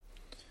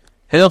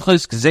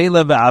Hilchos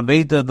Gezelah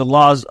ve'aveda, the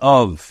laws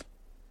of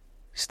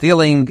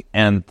stealing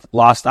and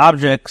lost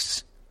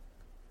objects.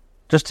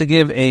 Just to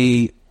give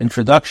a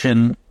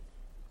introduction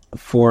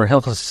for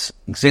Hilchos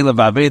Gezelah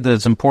ve'aveda,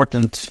 it's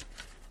important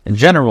in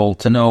general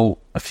to know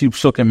a few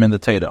psukim in the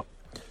Torah.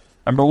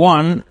 Number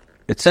one,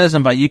 it says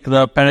in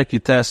Vayikra, Perek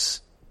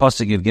Yutes,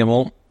 Pasuk Yud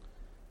Gimel,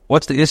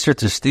 what's the isser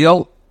to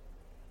steal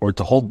or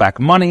to hold back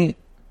money?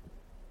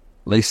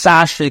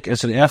 Leisashik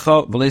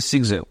esrecha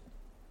v'leisigzil.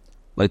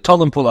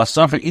 Leitolim pul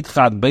asafer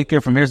itchad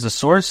baker. From here's the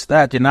source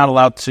that you're not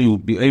allowed to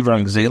be over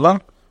on Gezelah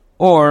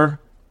or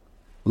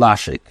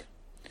lashik.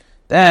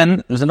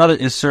 Then there's another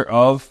isser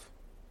of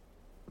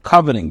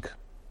coveting.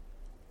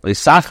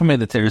 Leisachmed,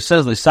 the Torah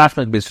says,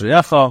 Leisachmed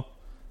b'esrecha,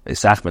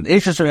 Leisachmed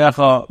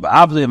esrecha,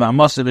 ba'avli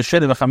v'amasi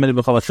v'shedi v'chamidi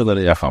b'chol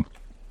asher.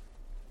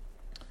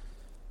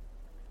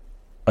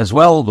 As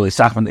well,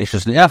 Leisachmed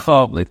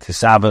esrecha,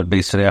 Leitisavet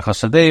b'esrecha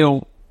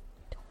sadeu.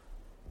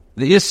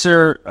 The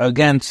isser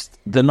against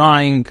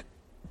denying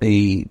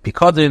the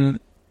pikadin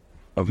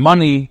of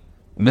money,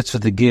 mitzvah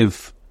to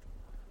give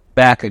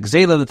back a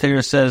Gezelah, the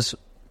Torah says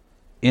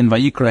in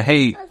Vayikra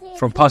Hey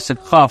from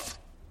Pasuk Chaf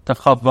to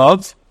Chaf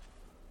Vav,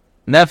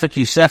 Nefek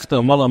yisechta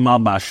u'mala mal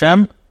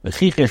ba'Hashem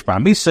v'chichesh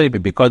ba'misei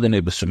b'pikadin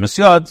e'b'sum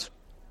misyad,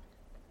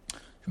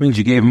 which means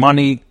you gave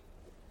money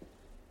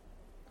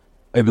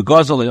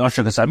e'b'gazol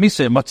e'asher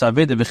kasamisei matzah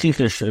aveda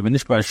v'chichesh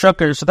v'nishbar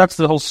shaker. So that's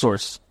the whole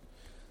source.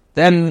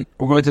 Then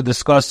we're going to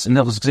discuss in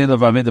Hilchos Gezelah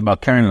v'aveda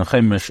about Karen and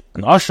Chemish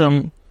and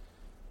Asham,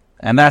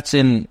 and that's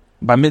in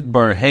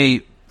Bamidbar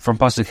Hey from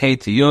Pasuk Hey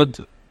to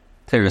Yud.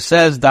 Torah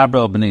says,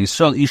 Dabra b'nei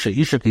Yisrael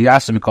isha ki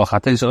yasim mikol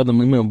chateis adam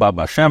limim ba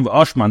b'Hashem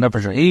v'ashma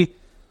nefesh ha'hi.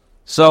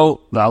 So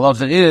the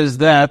halacha is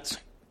that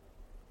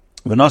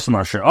v'nosam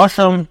asher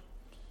Asham,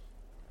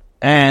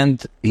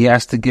 and he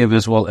has to give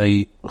as well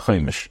a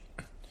Chemish.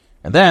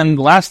 And then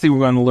lastly, we're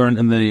going to learn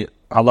in the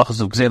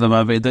halachas of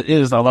Gezelah v'aveda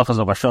is the halachas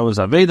of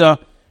Hashavas aveda.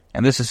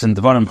 And this is in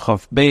Devarim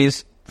Chaf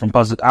Beis from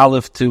Pasuk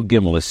Aleph to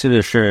Gimel.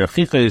 Esir Sher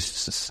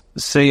Chiches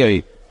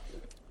Seyei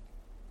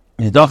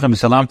Yidachem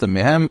Salamta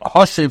Mehem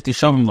Hashev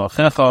Tishavim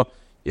Lachecha.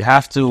 You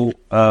have to,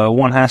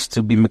 one has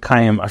to be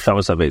Mekayim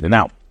Hashavas Aveda.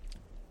 Now,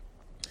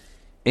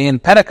 in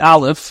Perek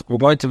Aleph, we're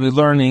going to be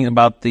learning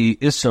about the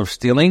issue of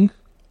stealing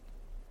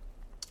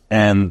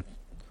and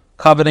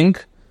coveting.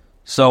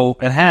 So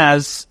it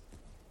has,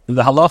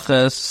 the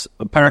halachas,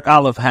 Perek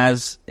Aleph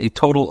has a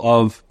total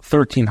of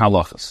 13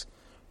 halachas.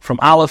 From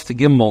Aleph to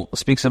Gimel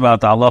speaks about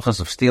the halachas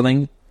of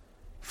stealing.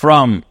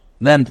 From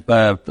then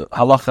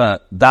halacha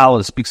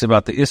Dal speaks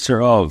about the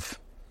isser of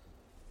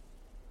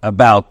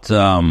about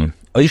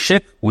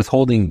oishik,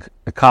 withholding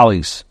a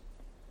colleague's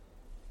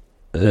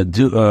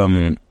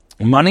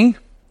money.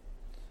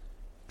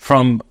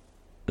 From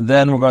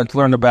then we're going to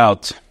learn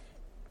about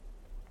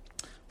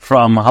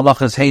from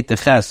halachas Hey to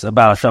Ches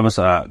about Hashavas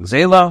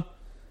Gezelah.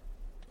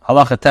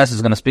 Halacha Tes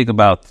is going to speak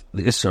about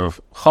the isser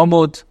of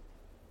chomud.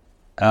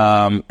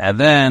 And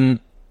then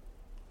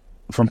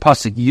from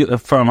Pasuk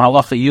from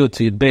Halacha Yud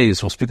to Yud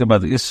Beis, we'll speak about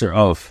the isser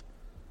of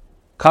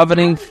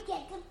coveting,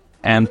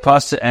 and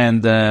Pasuk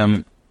and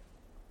Halacha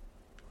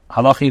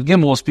Yud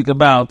Gimel will speak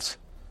about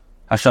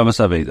Hashavas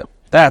Aveda.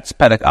 That's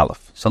Perek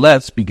Aleph. So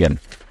let's begin.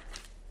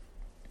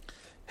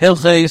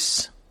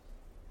 Hilchos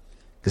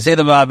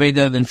Gezelah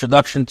v'aveda, the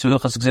introduction to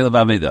Hilchos Gezelah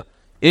v'aveda.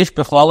 Ish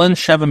b'chlalin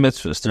sheva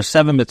mitzvahs. There's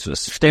 7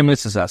 mitzvahs. Shtei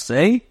mitzvahs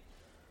asay.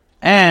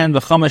 And the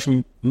Chumash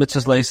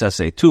mitzvahs leisa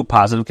say 2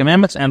 positive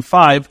commandments and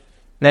 5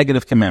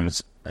 negative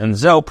commandments. And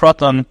Zeo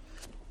Proton,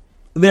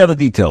 there are the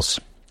details.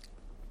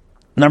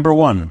 Number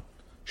 1,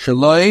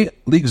 Shaloi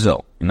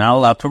ligzel, you're not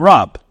allowed to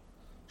rob.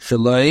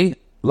 Shaloi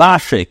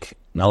lashik,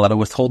 not allowed to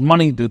withhold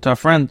money due to a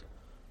friend.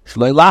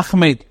 Shaloi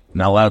lachmeit,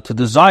 not allowed to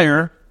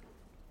desire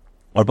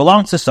or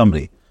belong to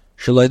somebody.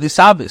 Shaloi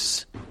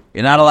disabis,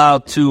 you're not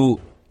allowed to,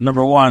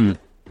 number 1,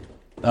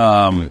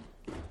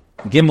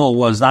 Gimel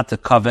was not to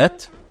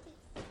covet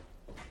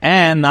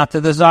and not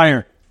to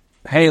desire.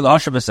 Hey,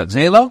 Hashavas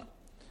Gezelah,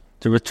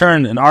 to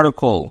return an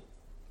article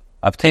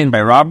obtained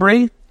by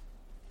robbery.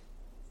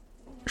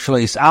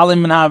 Shleis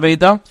alim min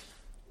ha'aveda,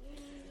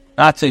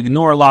 not to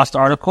ignore a lost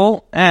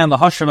article, and the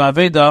Hashav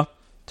Aveda,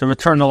 to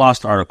return the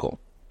lost article.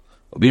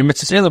 We're going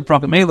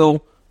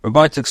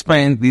to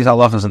explain these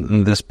halachas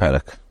in this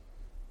Perek.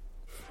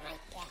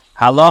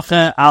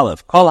 Halacha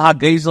Aleph. Kol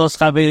ha'gezelos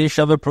chavei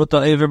shaver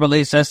pruta ever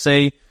b'leis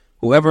esei.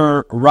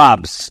 Whoever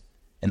robs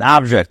an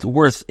object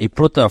worth a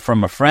pruta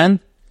from a friend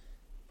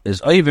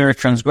is over,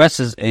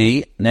 transgresses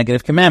a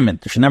negative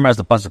commandment. The Shemar, as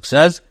the pasuk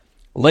says,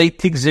 "Le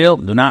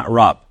tigzil," do not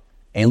rob.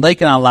 Ein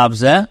leiken al lav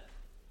zeh.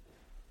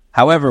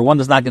 However, one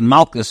does not get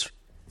malchus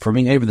for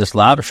being over this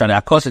lav.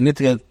 Shana akos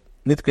nitke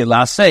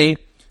lasei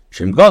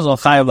shem gozol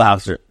chayav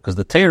lahachzer, because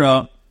the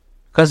Torah,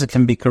 because it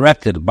can be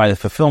corrected by the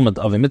fulfillment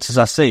of a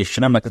mitzvah asay.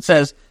 Shemar, like it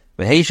says,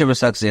 "V'heishav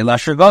v'saksei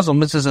lasher gozol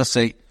mitzvah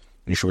asay."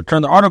 You should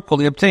return the article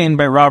he obtained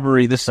by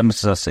robbery. This is a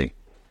mitzvah asay.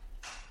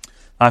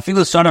 Now,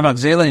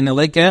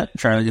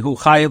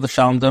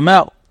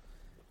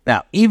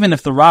 even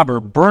if the robber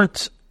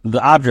burnt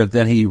the object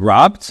that he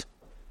robbed,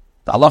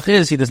 the halach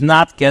is he does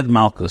not get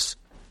malchus.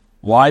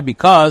 Why?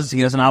 Because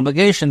he has an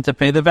obligation to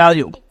pay the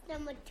value.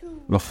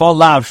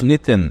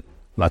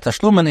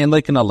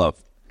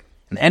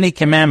 And any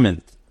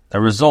commandment that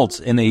results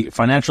in a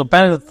financial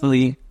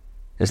penalty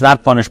is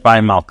not punished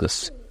by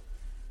Malchus.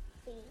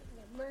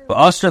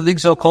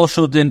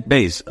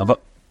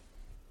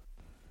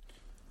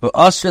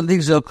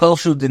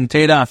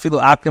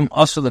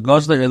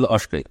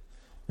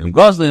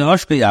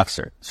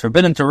 It's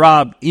forbidden to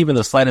rob even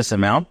the slightest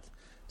amount.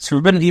 It's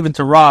forbidden even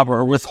to rob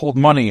or withhold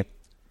money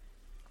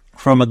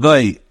from a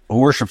guy who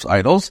worships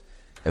idols.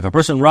 If a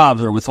person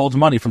robs or withholds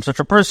money from such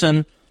a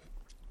person,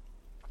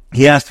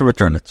 he has to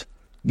return it.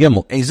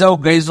 Gimel,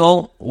 Ezo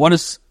Gezel, what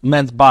is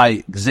meant by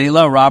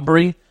Gezelah,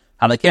 robbery?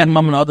 A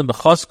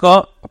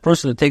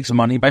person who takes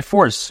money by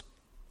force.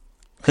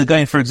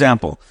 For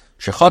example,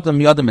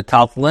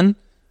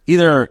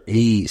 either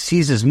he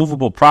seizes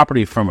movable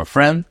property from a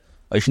friend,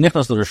 or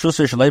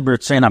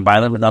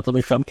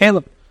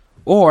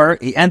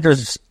he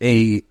enters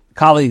a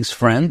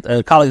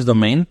colleague's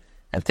domain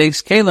and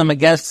takes kalim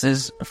against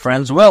his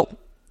friend's will.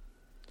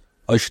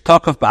 Or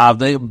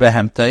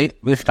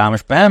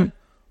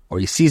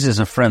he seizes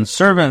a friend's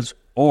servants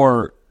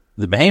or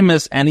the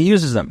behemoths and he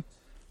uses them.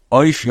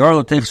 Or he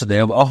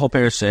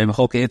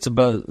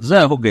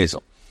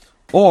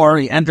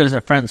enters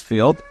a friend's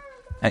field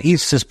and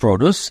eats his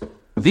produce.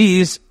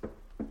 These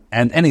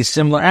and any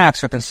similar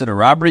acts are considered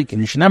robbery. As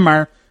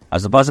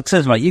the pasuk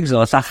says,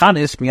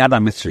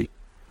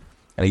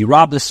 and he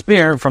robbed the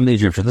spear from the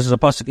Egyptian. This is a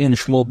pasuk in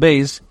Shmuel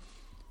Beis,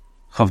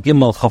 Chav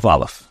Gimel, Chav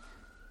Aleph.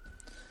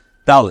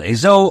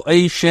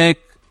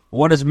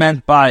 What is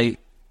meant by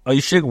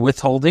Oishik,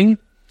 withholding?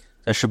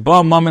 It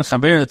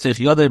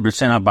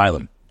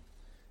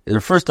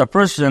refers to a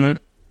person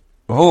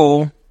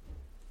who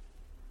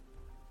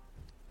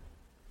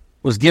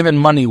was given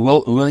money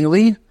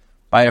willingly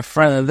by a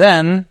friend, and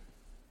then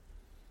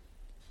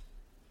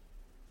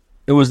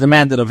it was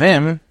demanded of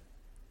him.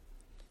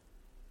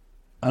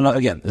 And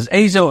again, this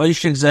Ezo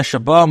Oishik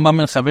Zeshabah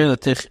Mamin Chaver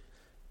Latich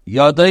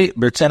Yodei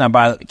Bertzena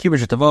Bail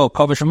Kibish Tavo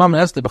Kovish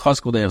Mamin Este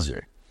Bechasku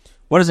De'ezir.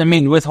 What does it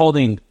mean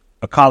withholding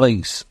a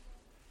colleague's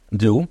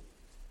due?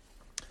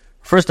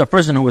 First, a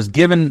person who was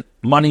given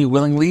money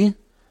willingly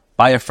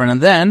by a friend,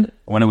 and then,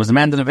 when it was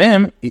demanded of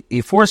him,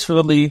 he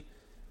forcefully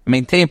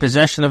maintained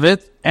possession of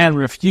it and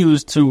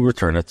refused to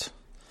return it.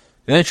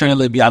 For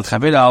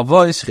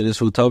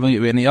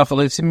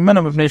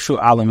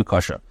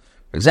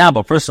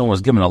example, a person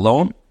was given a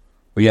loan,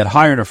 where he had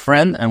hired a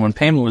friend, and when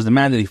payment was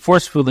demanded, he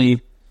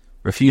forcefully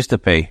refused to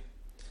pay.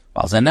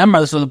 This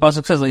is what the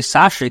pasuk says,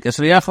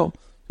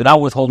 do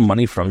not withhold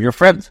money from your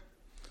friend.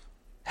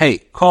 Hey,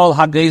 call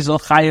Hagezel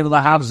Chayiv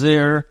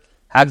Lahavzir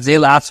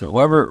Hagzeil Atzmi.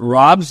 Whoever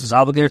robs is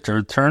obligated to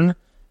return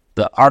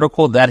the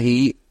article that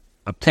he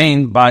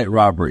obtained by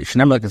robbery.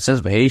 Like it says,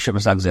 and he should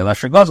return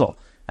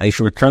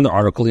the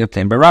article he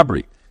obtained by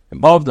robbery. If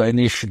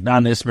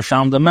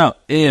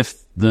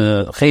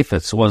the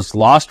chayfetz was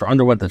lost or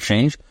underwent the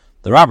change,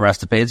 the robber has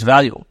to pay its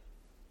value.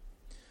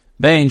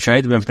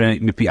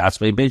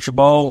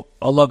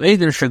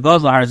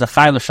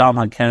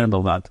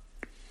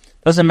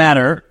 Doesn't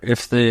matter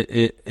if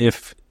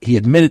he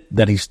admitted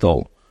that he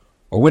stole,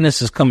 or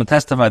witnesses come and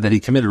testify that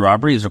he committed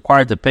robbery. He is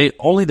required to pay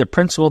only the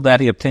principal that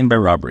he obtained by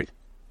robbery.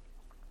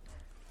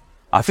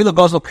 Even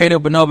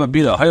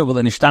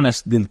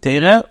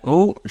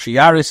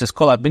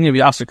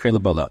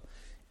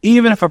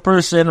if a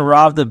person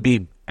robbed a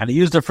beam and he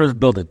used it for his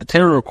building, the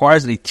Torah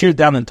requires that he tear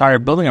down the entire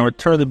building and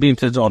return the beam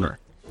to its owner.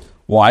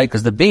 Why?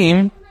 Because the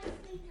beam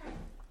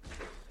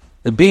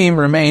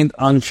remained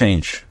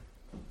unchanged.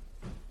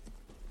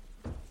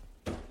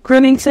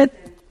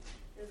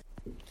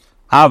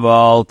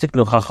 However,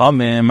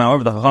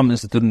 the Chacham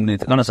instituted the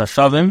Tikanas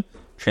Hashavim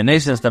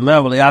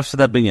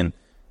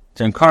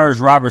to encourage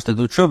robbers to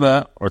do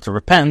tshuva or to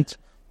repent.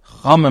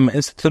 Chachamim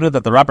instituted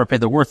that the robber pay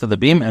the worth of the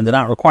beam and did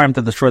not require him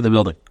to destroy the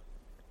building.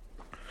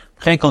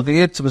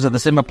 The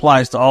same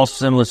applies to all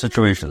similar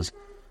situations.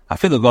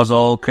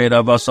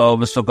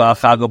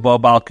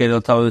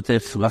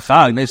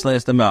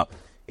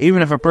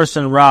 Even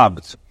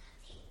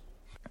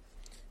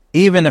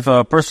if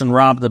a person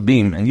robbed the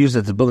beam and used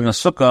it to building a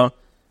sukkah,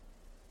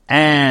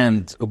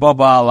 and now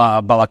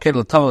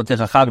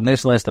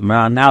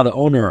the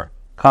owner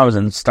comes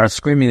and starts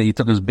screaming that he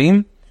took his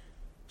beam,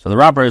 so the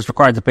robber is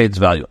required to pay its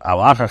value.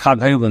 After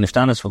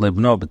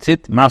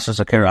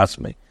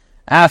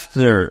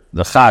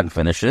the Chag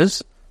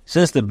finishes,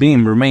 since the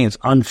beam remains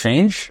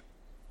unchanged,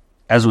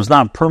 as was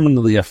not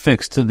permanently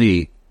affixed to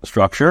the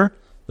structure,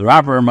 the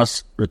robber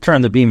must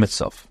return the beam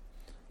itself.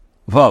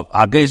 If a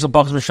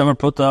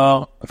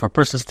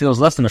person steals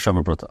less than a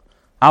shavar pruta,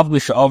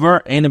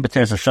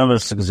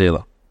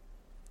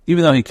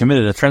 even though he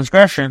committed a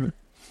transgression,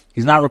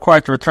 he's not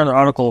required to return the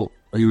article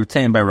he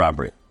retained by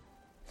robbery.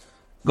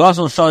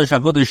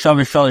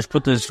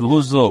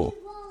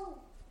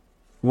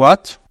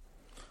 What?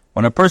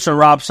 When a person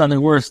robs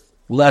something worth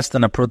less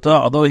than a pruta,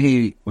 although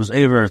he was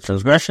over a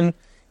transgression,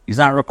 he's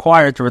not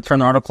required to return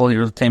the article he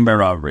retained by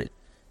robbery.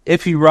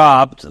 if he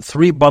robbed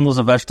 3 bundles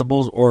of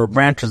vegetables or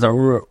branches that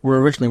were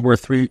originally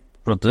worth 3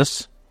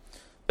 prutas,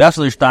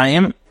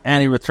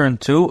 and he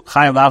returned 2,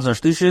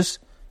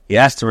 he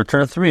has to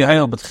return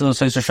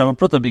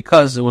 3,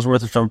 because it was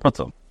worth a Shavah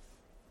Pruta.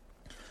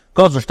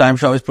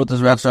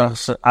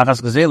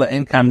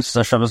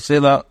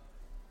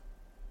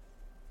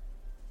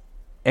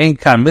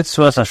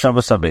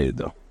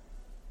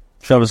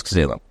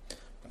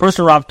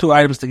 Person robbed 2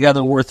 items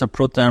together worth a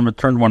pruta and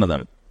returned one of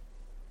them.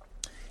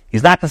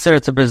 He's not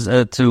considered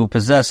to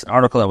possess an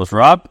article that was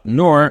robbed,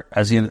 nor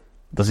does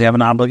he have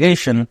an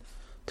obligation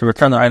to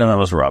return the item that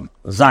was robbed.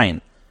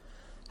 Zayin.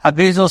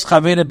 Hagezos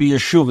chaveda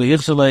b'yeshuv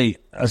yichzulei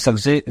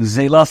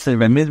gezelah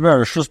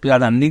v'midbar reshus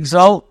b'yad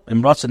hanigzal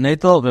imratz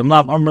netel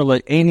v'mlav amr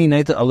le'eni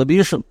netel ala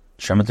b'yeshuv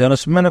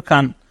shemetenos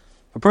menukan.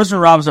 A person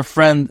robs a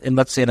friend in,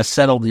 let's say, in a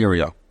settled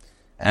area,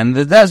 and in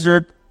the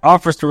desert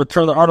offers to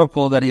return the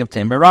article that he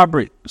obtained by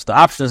robbery. So the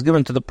option is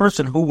given to the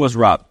person who was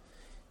robbed.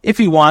 If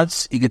he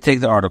wants, he could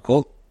take the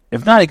article.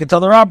 If not, he can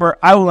tell the robber,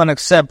 I will not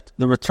accept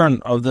the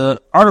return of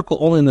the article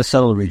only in the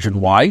settled region.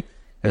 Why?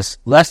 Because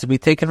lest it be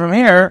taken from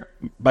here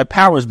by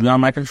powers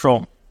beyond my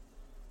control.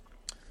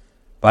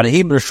 Now,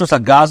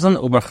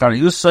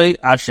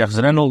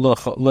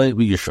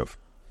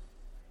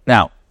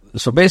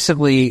 so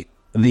basically,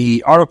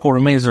 the article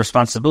remains the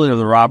responsibility of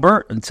the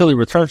robber until he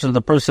returns to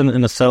the person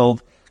in a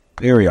settled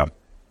area.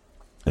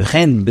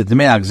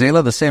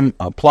 The same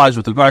applies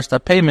with regards to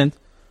payment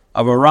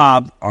of a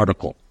robbed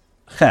article.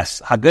 When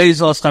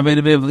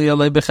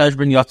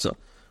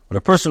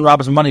a person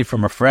robs money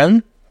from a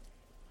friend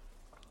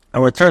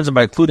and returns it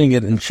by including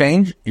it in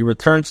change, he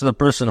returns to the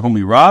person whom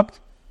he robbed,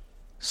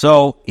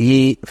 so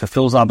he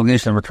fulfills the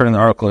obligation of returning the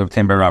article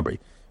obtained by robbery.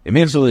 It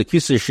means the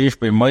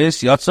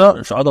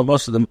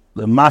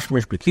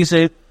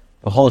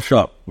whole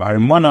shop.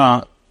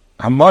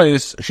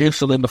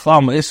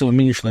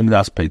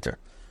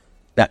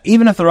 Now,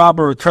 even if the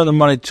robber returned the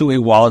money to a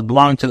wallet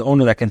belonging to the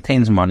owner that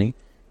contains money,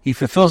 he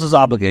fulfills his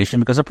obligation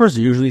because a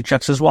person usually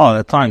checks his wallet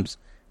at times,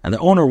 and the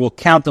owner will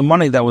count the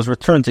money that was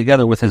returned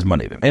together with his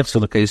money. If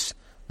the case,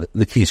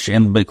 the keys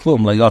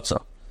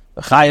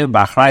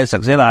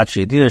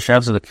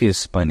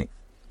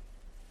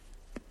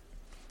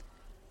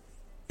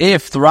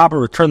if the robber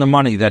returned the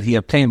money that he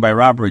obtained by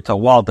robbery to a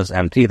wallet that's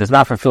empty, he does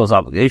not fulfill his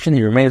obligation.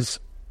 He remains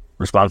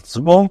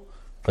responsible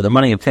for the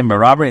money obtained by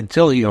robbery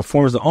until he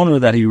informs the owner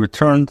that he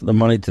returned the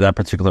money to that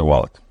particular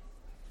wallet.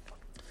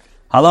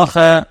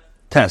 Halacha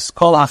test.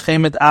 Kol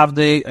hachemet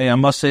avdei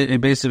yamase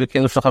ebesiv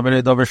kelo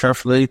shachavere dover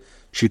sharfli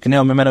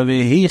shikanel memeno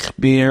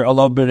v'hichbir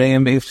alav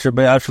bereim beifter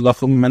be'ad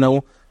shalachu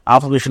memeno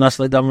alpha b'shanas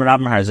le'davar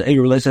rabim has a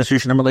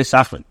relationship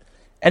sachman.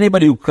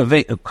 Anybody who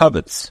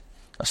covets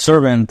a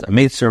servant, a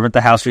maidservant,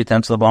 a house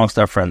utensil that belongs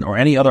to a friend, or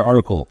any other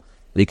article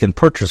that he can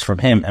purchase from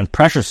him and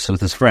precious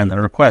with his friend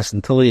and request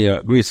until he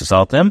agrees to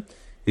sell to him,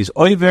 he's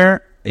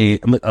oiver a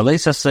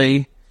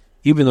leisasei,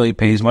 even though he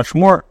pays much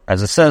more,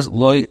 as it says,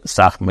 loy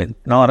sachmid,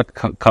 not allowed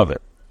to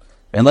covet.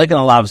 And like an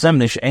alav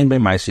zemnish, ain't by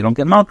maisa, you don't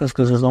get malchus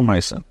because there's no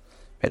maisa.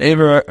 But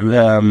aver,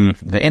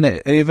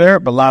 the aver,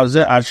 belav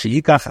ze ad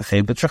sheikach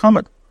acheb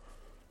b'tshachamid.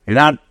 You're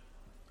not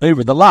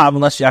over the lav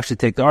unless you actually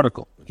take the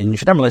article. And you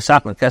should never lay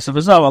sachmid kesef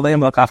azav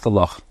aleim lakaf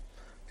loch.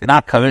 Do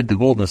not covet the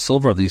gold and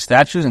silver of these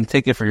statues and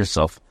take it for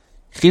yourself.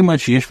 Chimud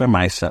sheyish by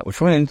maisa, which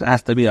means it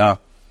has to be a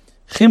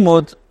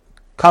chimud,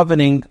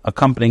 coveting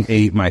accompanying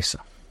a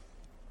maisa.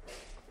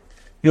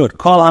 Yod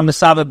kol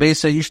hamisava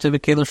beisa yishte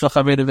v'kelu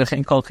shalchaveda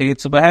v'chein kol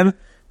chayitzu b'hem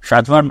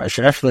shadvar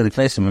she'esh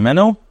le'liknesim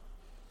imenu.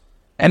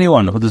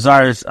 Anyone who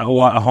desires a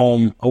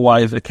home, a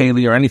wife, a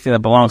keli, or anything that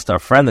belongs to a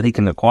friend that he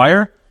can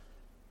acquire,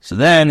 so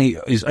then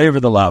he's over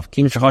the lav.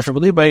 Kim shechasher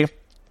b'libay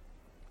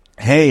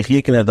hey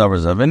chiyikin edavar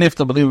zav and if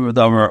the believer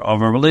edavar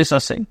of a release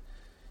asing.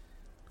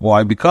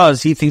 Why?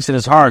 Because he thinks in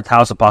his heart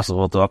how is it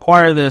possible to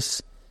acquire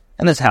this,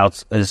 and his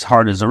heart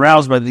is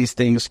aroused by these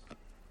things.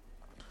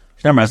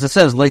 As it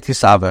says,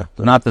 leitisave,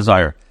 do not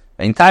desire.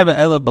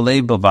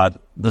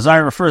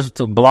 Desire refers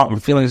to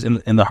feelings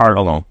in the heart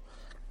alone.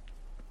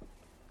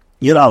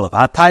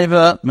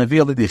 Desire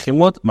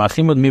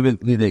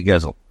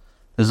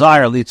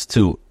leads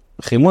to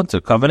chimut, to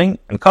coveting,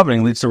 and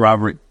coveting leads to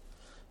robbery.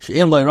 For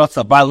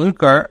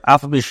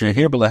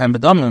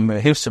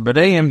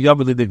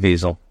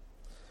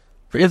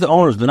if the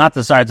owners do not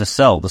desire to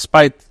sell,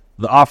 despite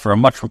the offer of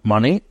much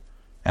money,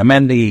 and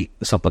then the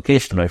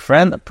supplication of a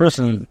friend, a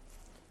person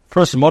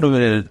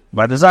motivated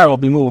by desire will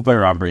be moved by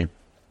robbery.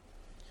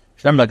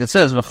 Like it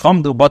says, they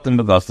covered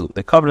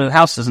the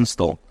houses and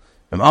stole.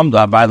 And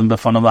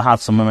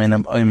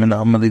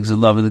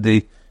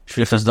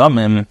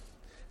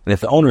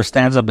if the owner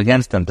stands up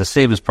against them to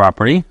save his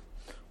property,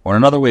 or in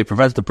another way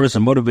prevents the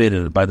person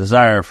motivated by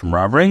desire from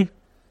robbery,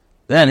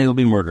 then he will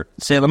be murdered.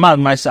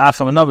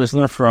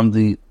 Learn from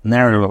the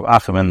narrative of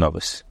Achim and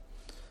Novis.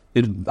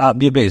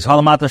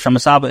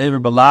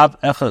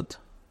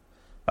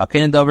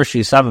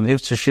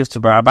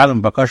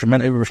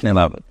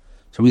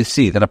 So we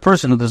see that a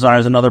person who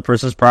desires another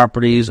person's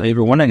property is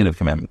over one negative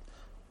commandment.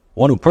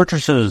 One who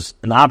purchases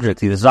an object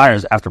he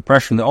desires after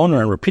pressuring the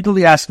owner and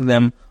repeatedly asking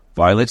them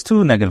violates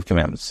two negative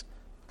commandments.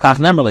 Kach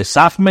nemer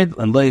le'sachmed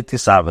and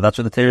le'tisava. That's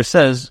what the Torah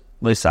says.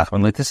 Le'sachmed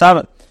and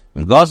le'tisava.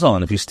 And Gezelah,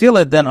 and if you steal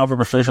it, then over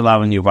b'shleish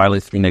allowing you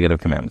violate three negative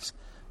commandments.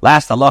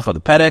 Last halacha of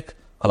the Perek.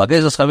 A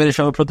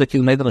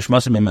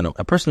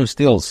person who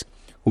steals,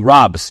 who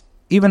robs,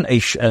 even a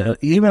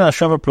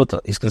shava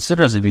pruta, he's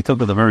considered as if he took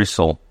to the very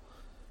soul.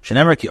 Such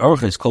are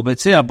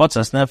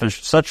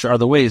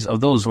the ways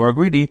of those who are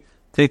greedy,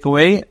 take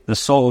away the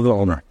soul of the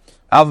owner.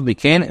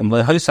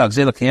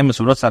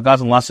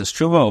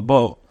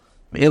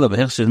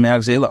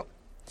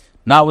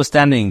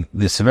 Notwithstanding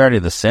the severity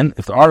of the sin,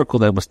 if the article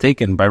that was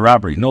taken by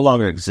robbery no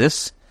longer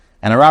exists,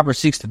 and a robber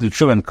seeks to do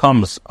tshuva and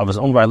comes of his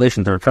own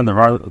violation to return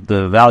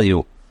the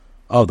value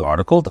of the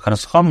article,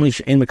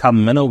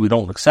 we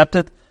don't accept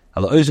it.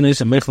 The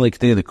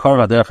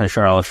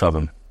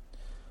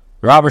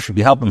robber should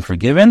be helped and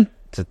forgiven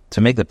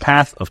to make the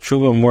path of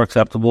tshuva more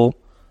acceptable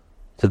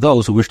to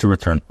those who wish to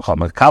return.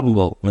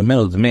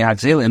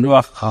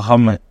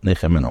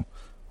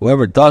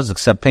 Whoever does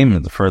accept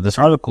payment for this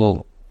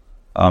article,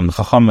 the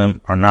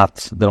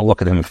Chachamim they don't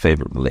look at him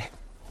favorably.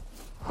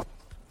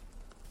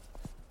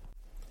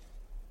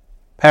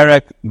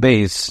 Perek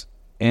Beis.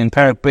 In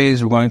Perek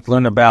Beis, we're going to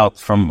learn about,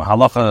 from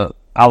Halacha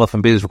Aleph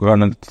and Beis, we're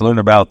going to learn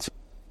about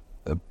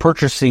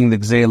purchasing the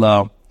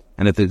Gezelah,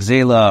 and if the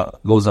Gezelah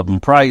goes up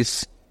in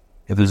price,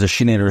 if there's a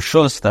Shinei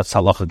Rishus, that's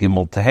Halacha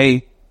Gimel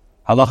Tehei.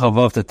 Halacha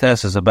Vav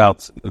Tetes is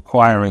about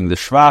acquiring the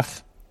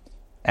Shvach,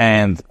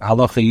 and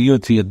Halacha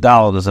Yud to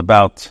Yadal is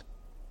about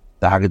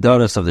the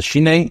Haggadoros of the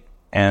Shinei,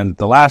 and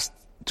the last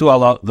two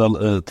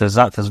the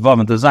Tezvav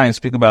and Tezayin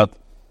speak about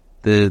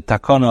the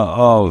Takana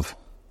of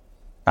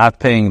not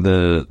paying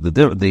the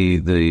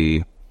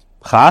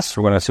chas.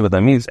 We're going to see what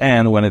that means,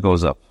 and when it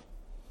goes up.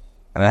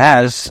 And it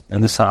has,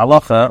 in this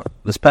halacha,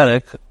 this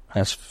perek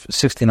has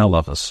 16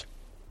 halachas.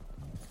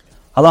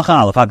 Halacha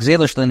Aleph.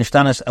 Gezelah shel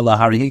nishtanes ela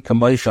harihi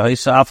kamoi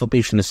shahisa afal pi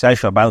shenisay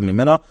shabal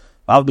mimena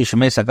afal pi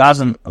shemesa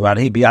gazan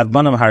harihi biyad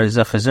banam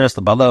harizeh chezeres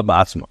lebala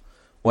ba'atzmo.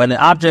 When an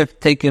object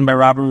taken by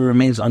robbery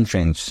remains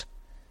unchanged,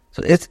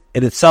 so it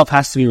itself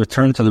has to be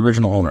returned to the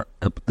original owner.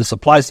 This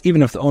applies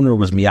even if the owner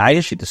was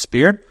miyayish, he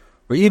disappeared,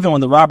 or even when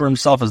the robber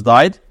himself has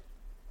died,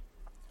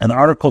 and the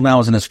article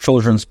now is in his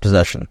children's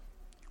possession.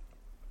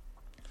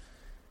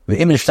 If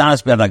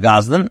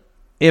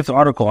the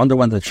article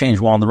underwent a change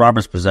while in the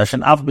robber's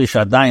possession, even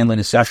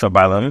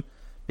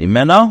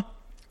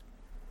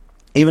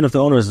if the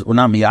owners were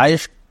not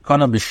miyayish,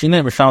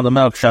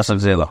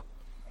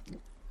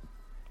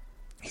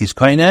 he's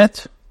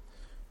koinet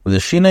with a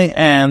shinei,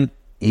 and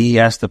he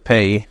has to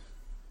pay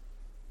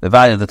the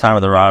value at the time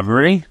of the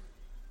robbery.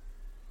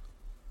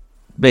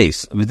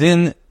 Base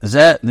within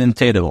that then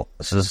Tedel.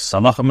 This is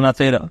Salacha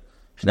Minateda.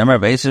 Shnemer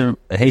Beiser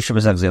Heishav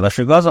Gezelah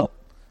Shagazel.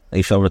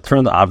 They shall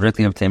return the object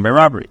they obtained by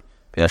robbery.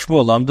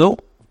 Piashmu Lamdu.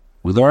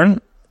 We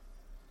learn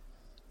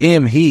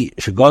Im he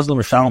Shagazel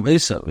Mishalom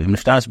Isa. Im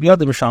Nishtas Biyad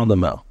Mishalom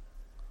Lamel.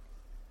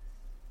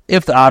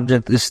 If the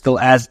object is still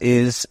as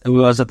is it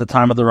was at the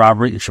time of the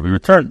robbery, it should be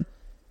returned.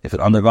 If it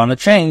undergone a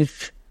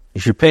change, you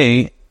should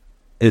pay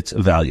its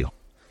value.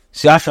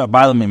 Siasha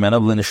Bailam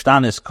Mimena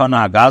Blinishtanis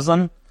Kana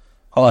Gazlan.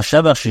 If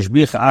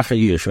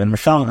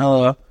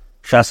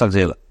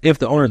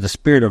the owner is the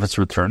spirit of its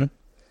return,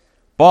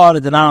 but it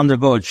did not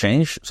undergo a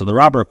change, so the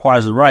robber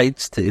acquires the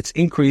rights to its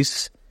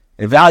increase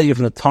in value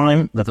from the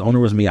time that the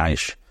owner was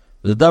miyayish.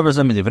 This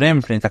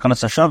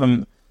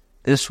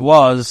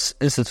was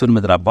instituted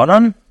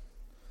midrabanan.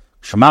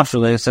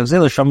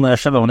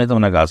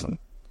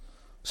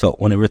 So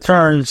when it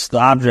returns the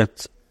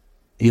object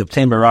he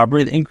obtained by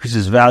robbery, the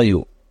increase's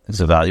value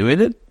is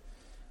evaluated,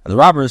 and the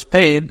robber is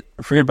paid,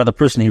 forget by the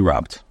person he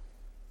robbed.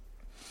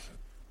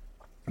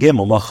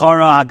 Gimel,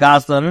 Machara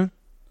Hagazlan,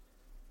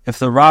 if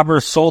the robber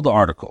sold the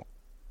article,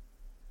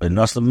 so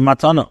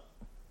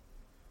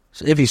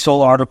if he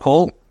sold the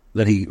article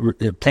that he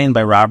obtained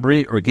by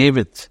robbery or gave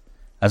it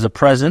as a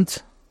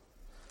present,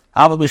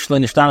 so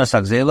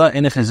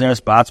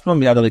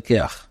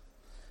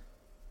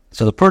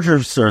the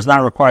purchaser is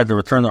not required to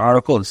return the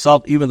article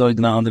itself, even though he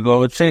did not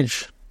undergo a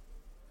change.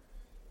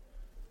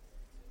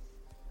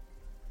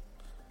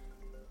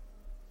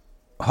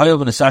 So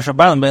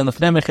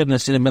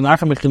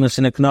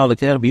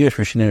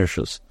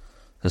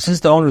since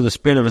the owner of the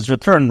spirit of his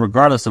return,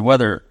 regardless of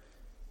whether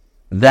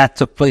that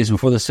took place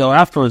before the sale or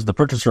afterwards, the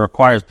purchaser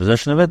acquires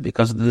possession of it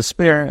because of the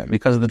despair,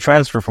 because of the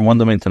transfer from one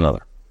domain to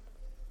another.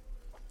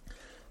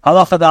 When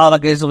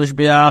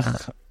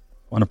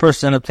a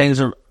person obtains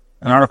an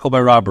article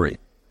by robbery,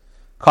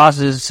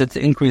 causes it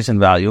to increase in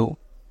value,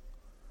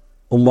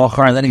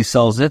 and then he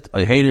sells it,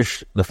 or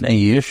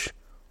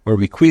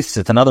bequeaths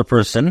it to another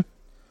person,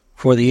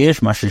 for the yish,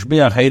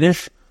 mashishbiach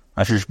heidish,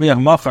 mashishbiach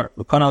machar,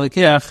 l'kan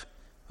alikiach,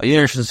 a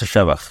yish is a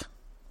shevach.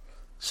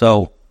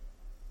 So,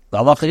 the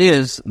halacha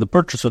is, the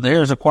purchaser of the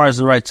heirs acquires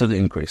the rights of the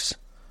increase.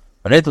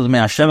 So, at the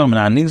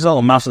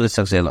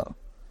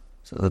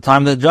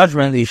time of the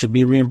judgment, he should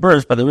be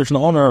reimbursed by the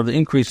original owner of the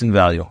increase in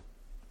value.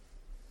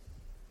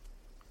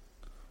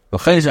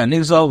 V'chayzer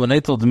nigzol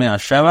v'netel d'mei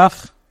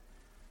hashevach.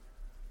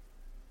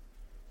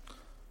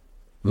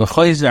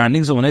 V'chayzer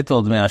nigzol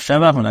v'netel d'mei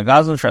hashevach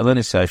v'nagazon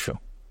sh'aleni seishu.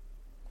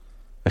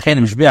 V'chein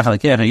mishbeach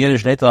ha'lekech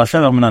ha'yerish netel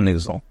hashevach v'nan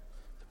nigzol.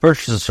 The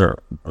purchaser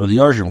or the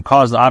Yarshim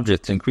caused the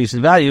object to increase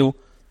in value,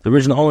 the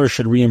original owner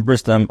should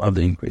reimburse them of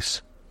the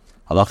increase.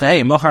 Halacha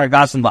hey, mochar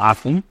gazon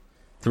la'akum.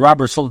 The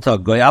robber sold it to a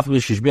goy, after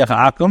shishbeach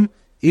ha'akum,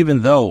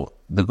 even though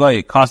the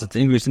goy caused it to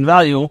increase in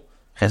value,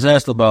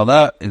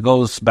 it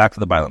goes back to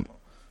the bailam.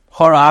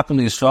 Chora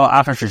akum Yisrael,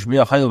 after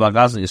shishbeach hayu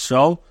v'gazon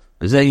Yisrael,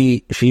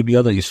 v'zehi shehi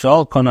biyoda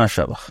Yisrael, kona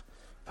shevach.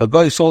 If a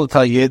goy sold it to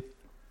a yid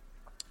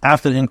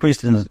after it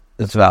increased in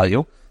its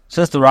value,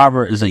 since the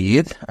robber is a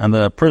yid and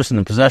the person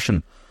in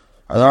possession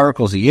of the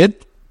article is a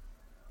yid,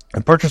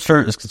 the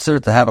purchaser is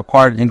considered to have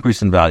acquired an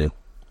increase in value.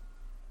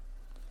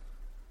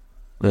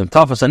 If,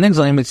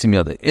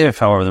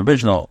 however, the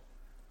original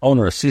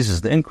owner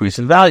seizes the increase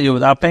in value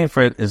without paying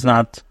for it, is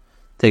not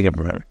taken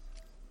from him.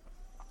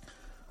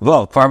 We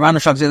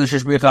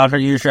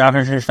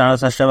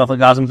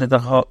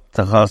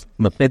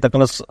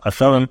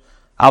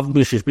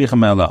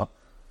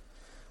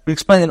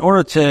explained in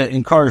order to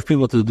encourage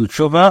people to do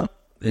tshuva,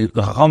 the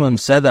Chachamim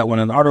said that when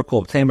an article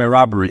obtained by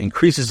robbery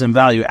increases in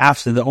value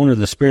after the owner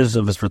despairs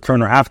of its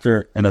return or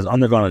after it has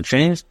undergone a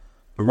change,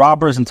 the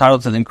robber is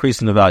entitled to the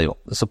increase in the value.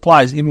 This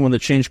applies even when the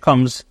change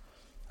comes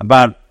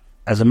about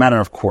as a matter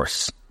of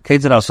course.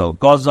 Also,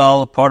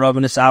 Gozal, part of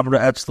an Isabra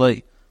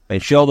Etzli, Ben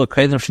Shilda,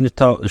 Kedem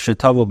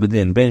Shitavu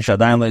Bedin, Ben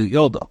Shadain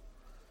Yolda.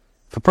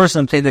 If a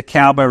person obtained a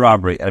cow by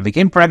robbery and it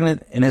became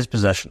pregnant in his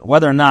possession,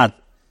 whether or not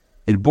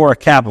it bore a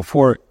calf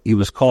before he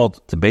was called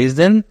to Beis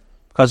Din,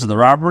 because of the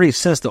robbery,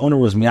 since the owner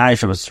was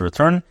miyayish of its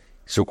return,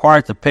 he's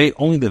required to pay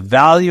only the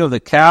value of the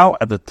cow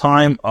at the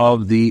time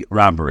of the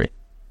robbery.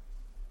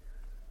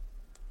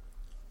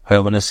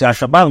 If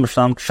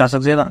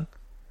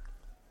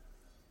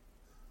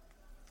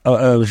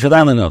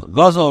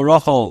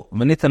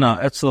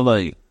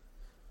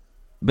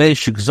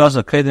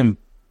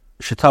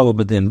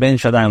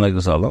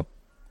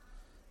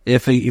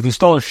he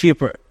stole a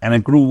sheep and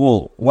it grew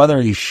wool,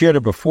 whether he sheared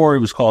it before he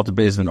was called to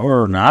Beis Din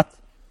or not,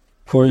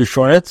 before he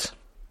shorn it,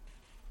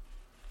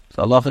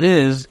 so Allah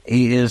is,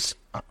 he is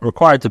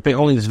required to pay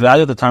only this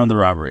value at the time of the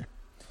robbery.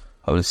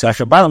 If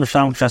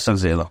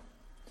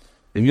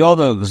Yoda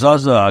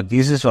Gezelah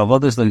Gizis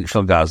Vavodas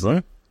Shel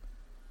Gazlan,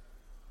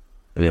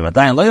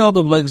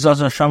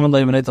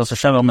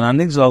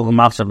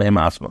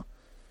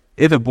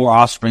 if it bore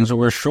offsprings or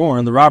were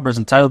shorn, the robber is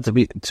entitled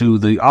to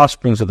the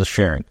offsprings of the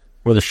sharing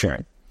or the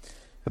sharing.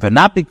 If it had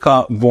not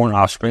born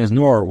offsprings,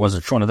 nor was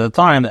it shorn at that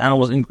time, the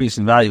animal's increase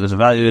in value is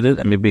evaluated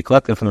and may be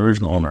collected from the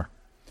original owner.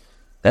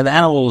 Then the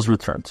animal was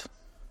returned.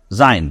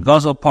 Zayin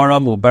Gazel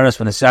Param will beres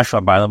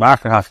v'nesashwa by the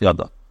Bakar Haf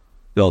Yolda.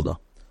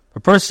 A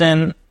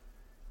person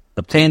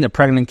obtained a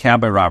pregnant cow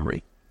by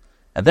robbery,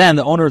 and then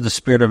the owner of the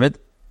spirit of it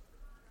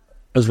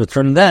was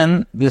returned.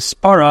 Then this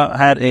para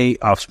had a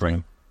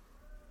offspring,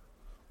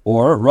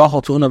 or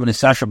Rachel Tuna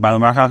v'nesashwa by the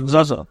Bakar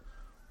Haf,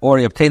 or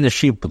he obtained a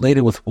sheep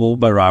laden with wool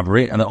by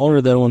robbery, and the owner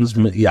of that one was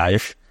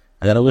yayish,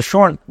 and then it was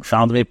shorn.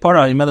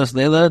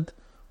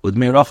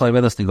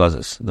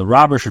 The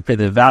robber should pay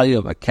the value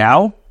of a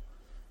cow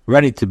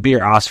ready to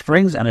bear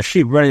offsprings and a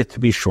sheep ready to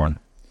be shorn.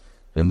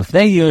 If the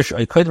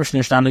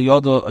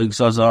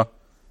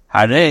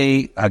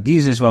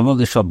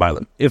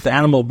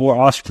animal bore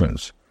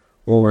offsprings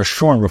or were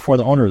shorn before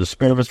the owner of the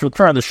spirit of its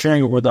return, the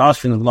sharing or the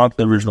offspring belonged to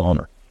the original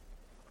owner.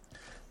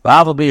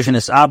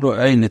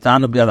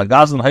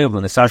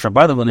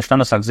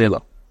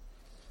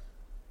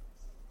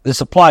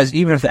 This applies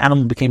even if the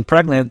animal became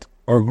pregnant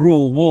or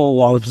grew wool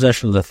while in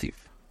possession of the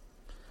thief.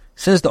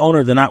 Since the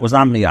owner was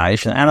not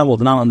miyayish and the animal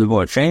did not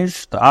undergo a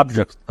change, the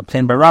object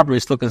obtained by robbery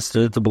is still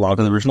considered to belong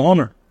to the original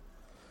owner.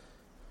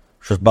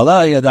 So it's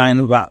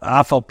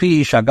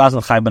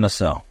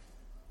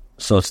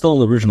still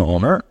the original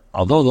owner,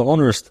 although the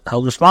owner is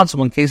held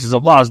responsible in cases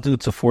of loss due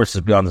to forces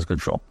beyond his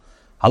control.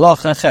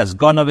 If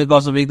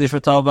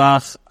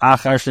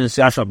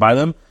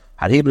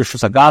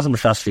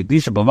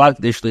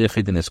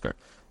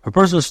a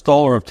person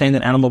stole or obtained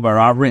an animal by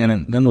robbery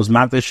and then was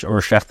makdish or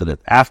shechted it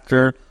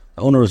after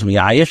the owner was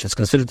miyayish, it's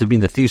considered to be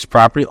in the thief's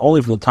property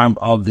only for the time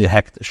of the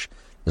hektish.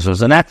 This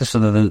was enacted so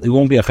that it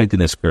won't be a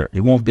chaytin isker.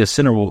 It won't be a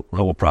sinner who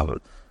will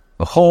profit.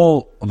 The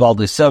whole of all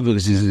the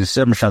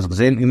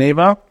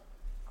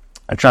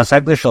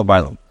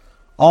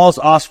all its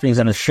offsprings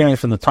and its sharing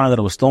from the time that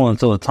it was stolen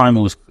until the time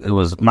it was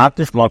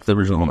makdish belonged to the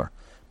original owner.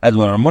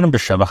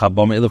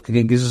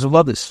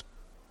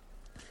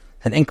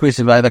 An increase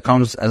in value that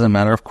comes as a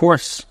matter of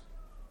course.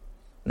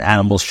 An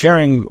animal's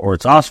sharing or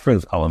its offspring.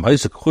 If the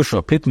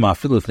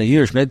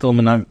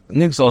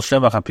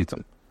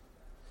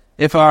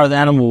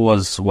animal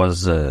was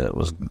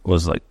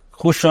like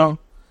chusha, and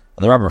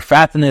the robber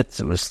fattened it,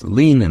 it was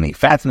lean and he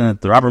fattened it,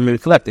 the robber may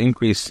collect the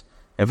increase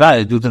in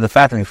value due to the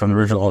fattening from the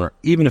original owner,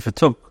 even if it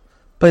took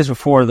place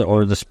before the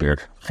owner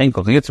disappeared.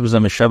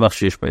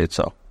 This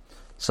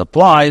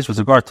applies with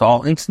regard to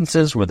all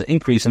instances where the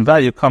increase in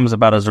value comes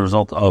about as a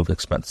result of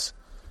expense.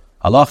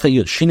 Halacha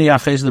Yud Shini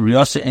Aches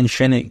L'Riyasa and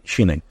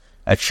Shini.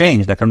 A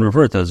change that can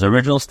revert to its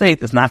original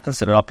state is not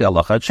considered up the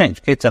halacha a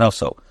change. Kate said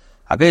also.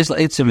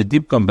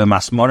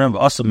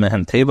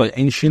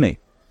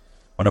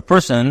 When a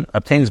person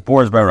obtains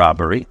boards by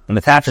robbery and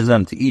attaches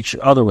them to each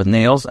other with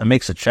nails and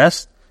makes a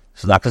chest,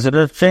 this is not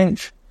considered a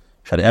change.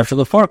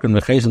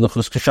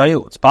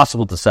 It's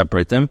possible to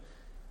separate them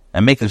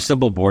and make them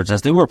simple boards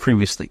as they were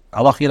previously.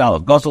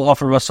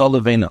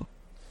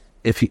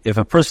 If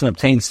a person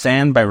obtains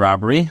sand by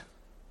robbery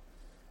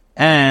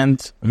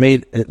and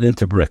made it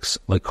into bricks,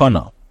 like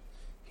kono,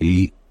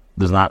 he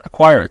does not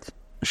acquire it.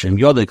 Because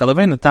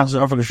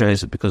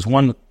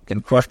one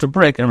can crush the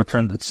brick and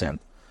return the sand.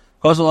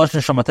 If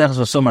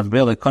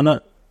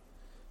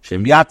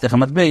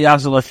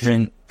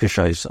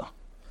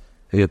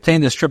he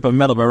obtained a strip of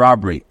metal by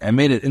robbery and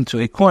made it into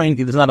a coin,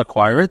 he does not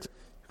acquire it,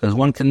 because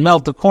one can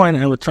melt the coin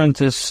and return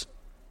this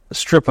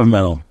strip of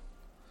metal.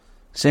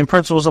 Same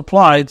principles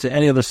applied to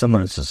any other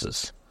similar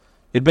instances.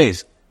 It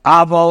base.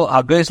 A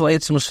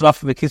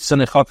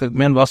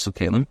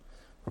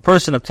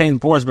person obtained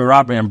boards by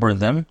robbery and burned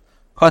them,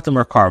 cut them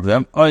or carved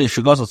them, or this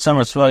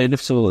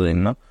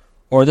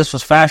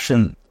was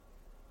fashioned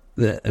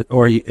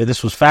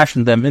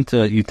them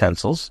into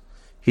utensils.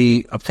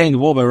 He obtained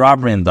wool by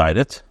robbery and dyed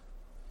it.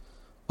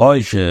 Or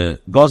he spun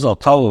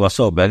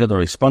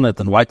it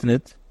and whitened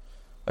it.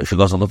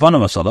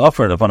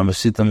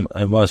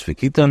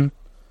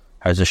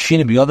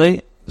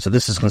 So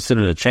this is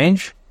considered a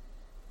change.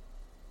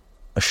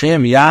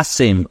 Because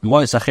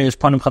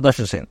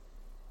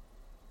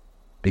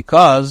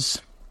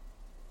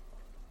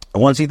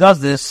once he does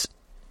this,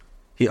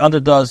 he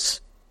undoes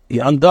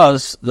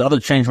the other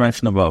change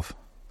mentioned above.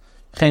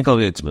 When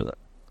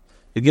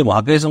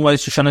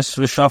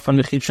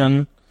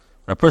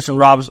a person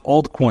robs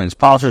old coins,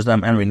 polishes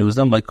them, and renews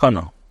them, like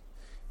kono,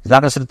 he's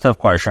not considered to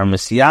acquire. For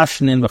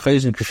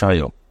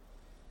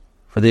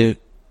they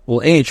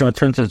will age and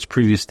return to its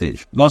previous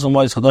stage.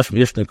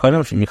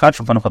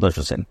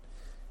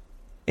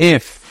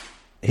 If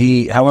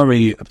he, however,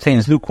 he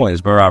obtains new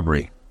coins by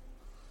robbery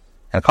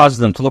and causes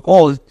them to look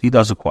old, he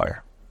does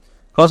acquire.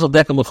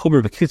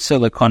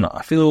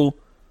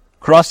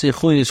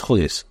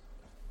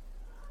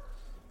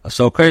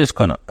 So, a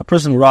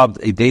person robbed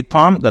a date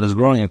palm that is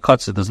growing and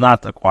cuts it, does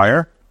not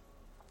acquire.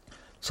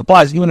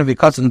 Supplies, even if he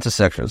cuts it into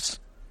sections.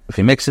 If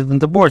he makes it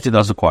into boards, he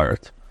does acquire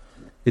it.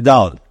 If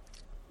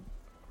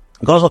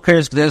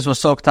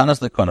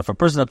a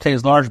person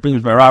obtains large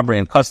beams by robbery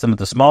and cuts them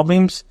into small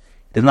beams,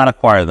 he does not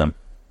acquire them.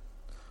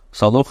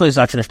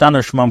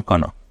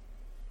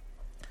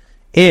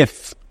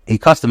 If he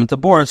cuts them into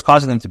boards,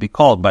 causing them to be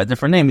called by a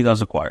different name, he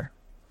does acquire.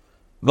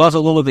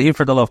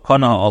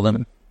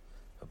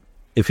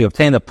 If you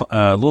obtain a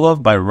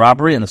lulav by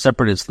robbery and a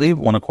separated sleeve,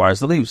 one acquires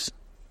the leaves.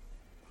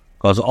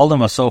 If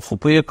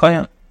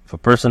a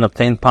person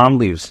obtained palm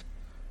leaves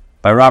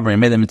by robbery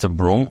and made them into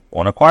broom,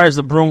 one acquires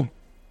the broom.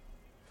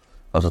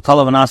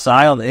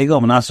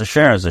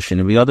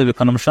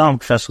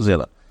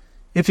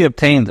 If he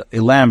obtained a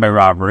lamb by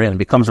robbery and it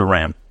becomes a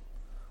ram,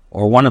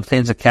 or one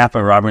obtains a calf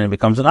by robbery and it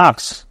becomes an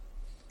ox,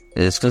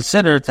 it is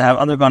considered to have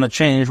undergone a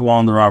change while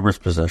in the robber's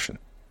possession.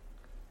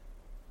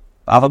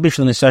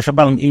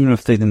 Even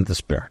if they didn't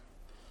despair.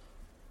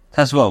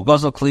 If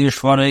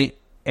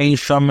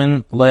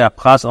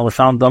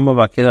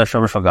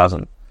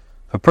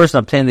a person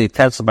obtained a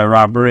utensil by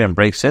robbery and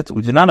breaks it,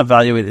 we do not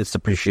evaluate its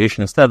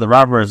depreciation. Instead, the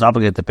robber is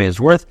obligated to pay his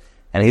worth,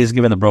 and he is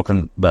given the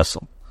broken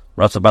vessel.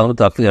 If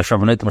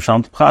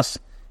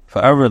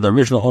however the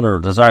original owner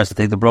desires to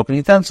take the broken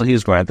utensil, he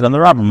is granted, and the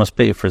robber must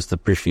pay for its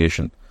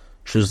depreciation.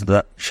 For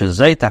the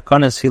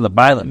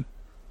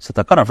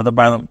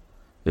bailam.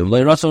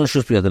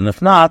 And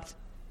if not,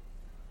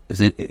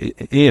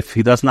 if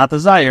he does not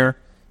desire,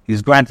 he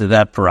is granted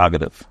that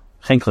prerogative.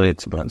 When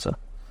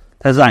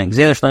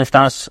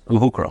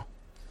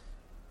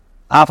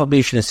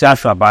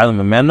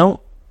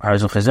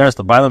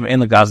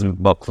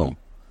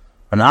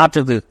an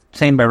object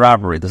obtained by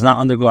robbery does not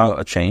undergo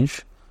a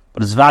change,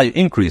 but its value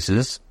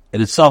increases, it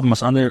itself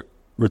must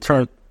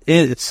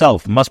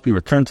be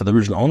returned to the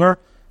original owner,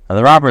 and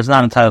the robber is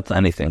not entitled to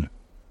anything,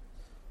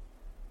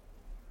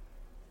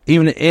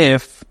 even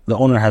if the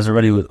owner has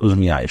already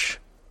uzmiyayish.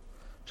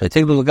 So I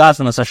take the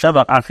Lagazan as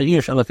Hashavak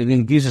Achirish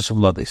Elakagin Gizis of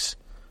Lodis.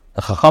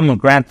 The Chachamim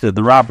granted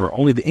the robber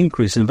only the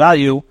increase in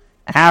value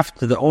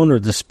after the owner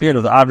despaired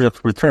of the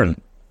object's return,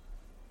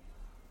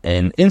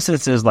 in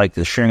instances like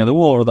the sharing of the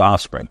wool or the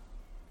offspring.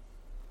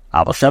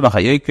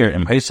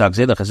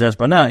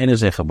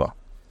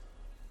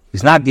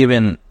 He's not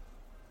given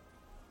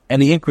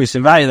any increase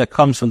in value that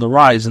comes from the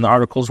rise in the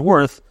article's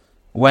worth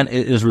when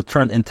it is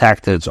returned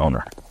intact to its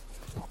owner.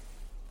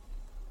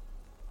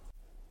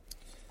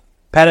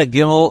 Perek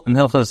Gimel in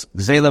Hilchos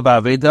Gezelah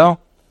Ba'avedo.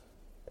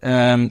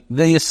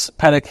 This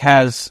Perek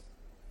has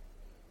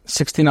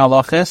 16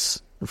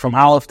 halachas. From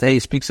Aleph to He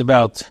speaks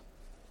about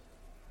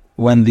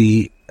when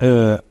the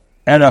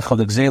erach of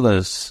the Gezelah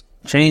is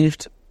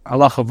changed.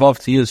 Halacha Vav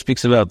to you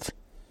speaks about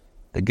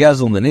the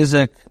Gezel and the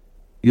Nizek.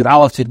 Yud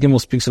Aleph Tzid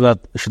Gimel speaks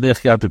about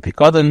Shadech Yad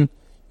B'Pikadin,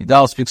 Yud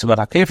Aleph speaks about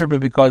Hakefer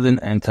B'Pikadin,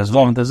 and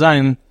Tezvav and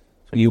Tezayin,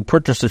 so you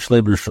purchase the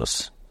Shlei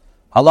B'Rishus.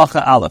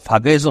 Halacha Aleph,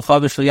 Hagezel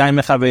Chavish L'Yayin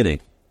Mechaveri.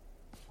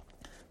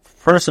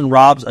 Person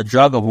robs a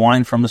jug of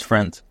wine from his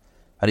friend.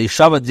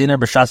 Harishava Dinner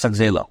B'Shas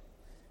Gezelah.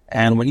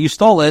 And when you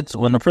stole it,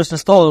 when the person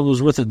stole it, it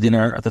was worth a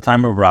dinner at the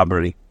time of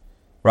robbery.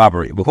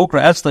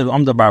 B'Hukra Etzlev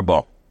Amda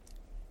Barbo.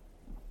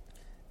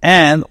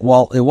 And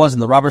while it was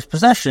in the robber's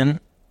possession,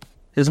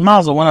 his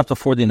mazel went up to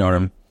 4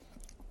 dinarim.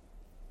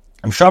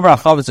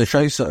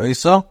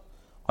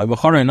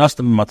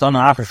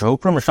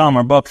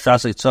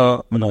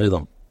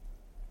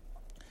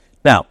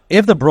 Now,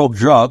 if the broke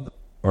jug,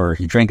 or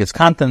he drank its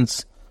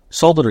contents,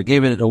 sold it or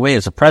gave it away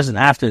as a present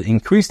after it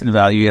increased in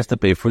value, he has to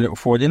pay for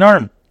 4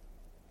 dinarim.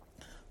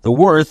 The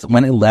worth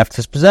when it left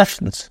his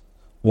possessions.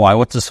 Why?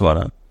 What's the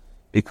svara?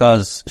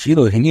 Because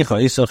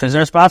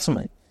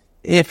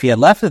if he had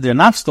left it there,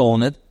 not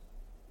stolen it,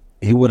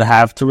 he would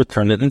have to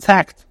return it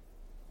intact,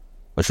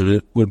 which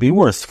would be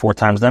worth 4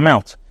 times the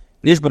amount.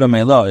 If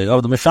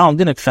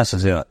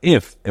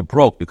it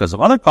broke because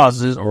of other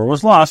causes or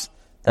was lost,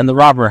 then the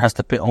robber has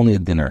to pay only a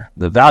dinar,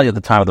 the value at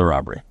the time of the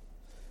robbery.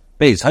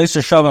 If it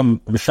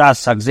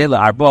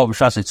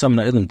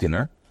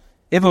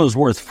was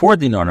worth 4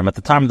 dinarim at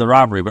the time of the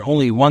robbery, but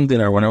only 1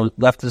 dinar when it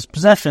left his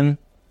possession,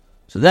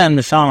 so then he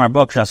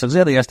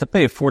has to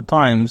pay 4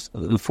 times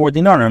the 4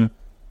 dinarim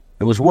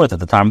it was worth at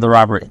the time of the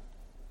robbery.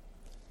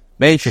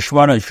 Whether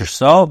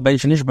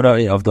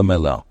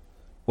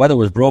it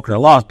was broken or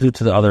lost due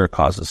to the other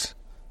causes.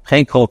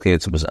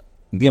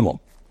 Gimel.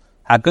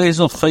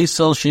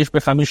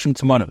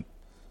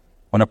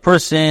 When a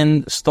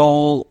person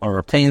stole or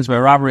obtains by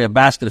robbery a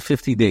basket of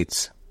 50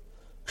 dates,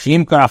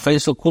 now,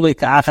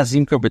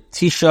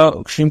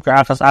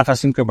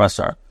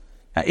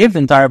 if the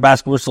entire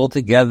basket were sold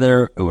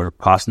together, it would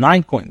cost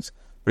 9 coins.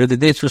 But if the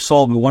dates were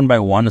sold one by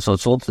one, so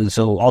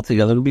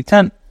altogether it would be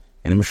 10.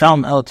 And in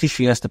Mishalem El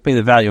Tishi has to pay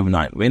the value of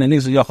 9. And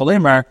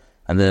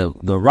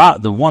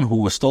the one who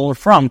was stolen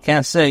from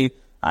can't say,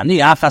 I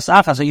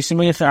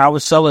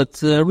would sell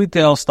it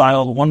retail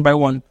style, one by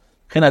one.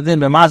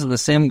 The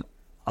same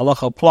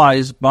halacha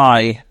applies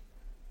by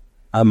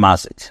a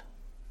mazit.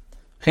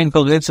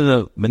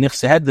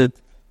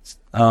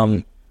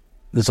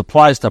 This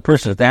applies to a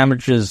person that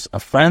damages a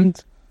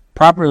friend.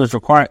 Property is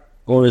required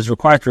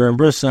to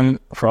reimburse him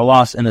for a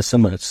loss in a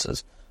similar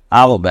instance.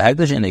 When it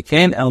comes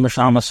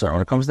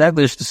to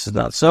Hegdish, this is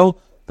not so.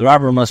 The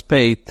robber must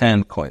pay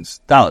 10 coins.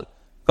 When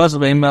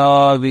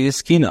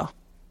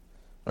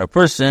a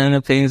person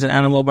obtains an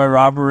animal by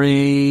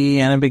robbery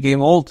and it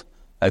became old,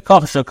 or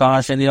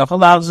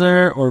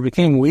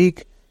became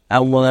weak,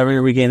 and will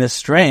never regain his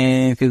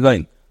strength,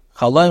 because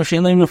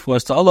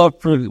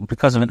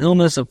of an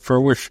illness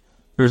for which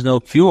there is no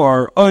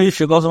cure,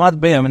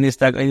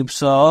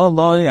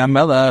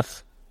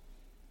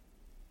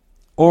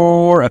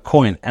 or a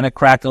coin and a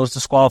crack that was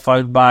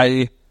disqualified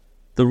by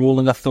the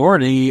ruling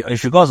authority,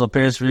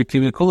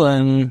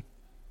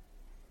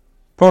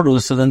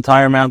 produce of the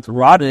entire amount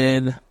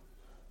rotted,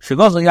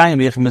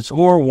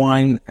 or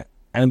wine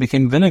and it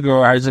became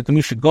vinegar,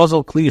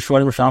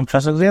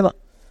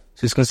 so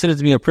he's considered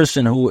to be a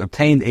person who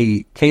obtained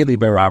a keli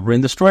by robbery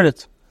and destroyed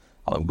it.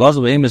 Now,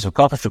 if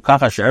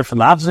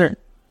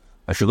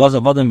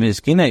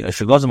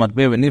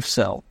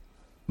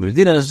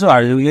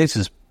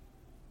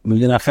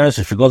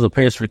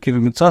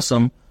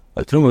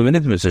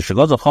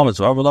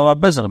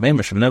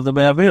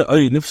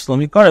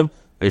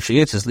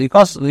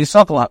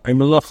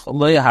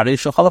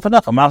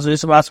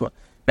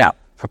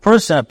a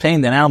person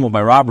obtained an animal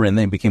by robbery and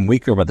they became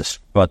weaker,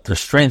 but their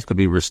strength could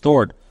be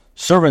restored,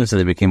 servants that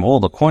they became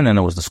old, a coin and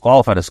it was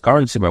disqualified as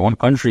currency by one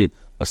country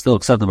but still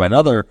accepted by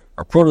another,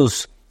 or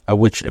produce of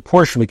which a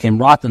portion became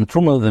rotten,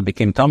 truma that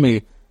became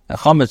tummy, a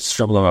chametz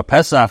shabla of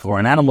pesach, or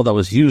an animal that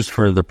was used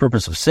for the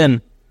purpose of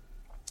sin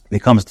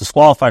becomes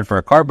disqualified for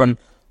a carbon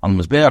on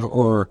the mizbeach,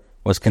 or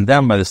was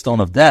condemned by the stone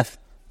of death,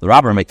 the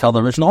robber may tell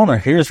the original owner,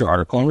 here's your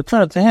article, and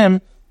return it to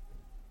him,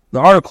 the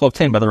article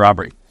obtained by the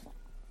robbery.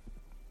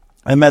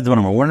 I met one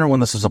of my warner when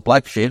this is a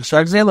black sheikh,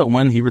 Gezelah,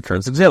 when he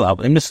returns Gezelah.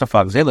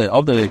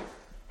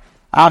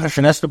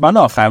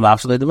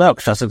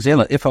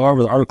 If,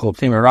 however, the article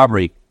obtained by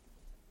robbery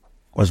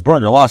was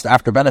burned or lost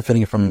after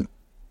benefiting from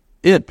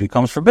it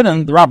becomes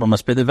forbidden, the robber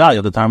must pay the value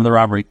at the time of the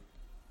robbery.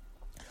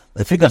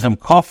 The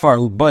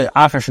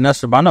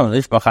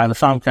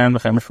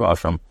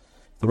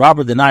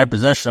robber denied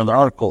possession of the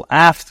article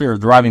after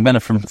deriving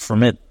benefit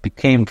from it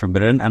became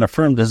forbidden and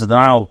affirmed his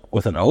denial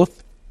with an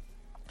oath.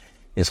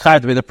 He is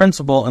chayav to pay the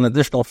principal an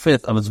additional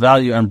fifth of its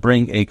value and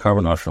bring a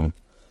carbon ashram.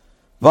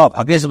 When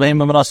a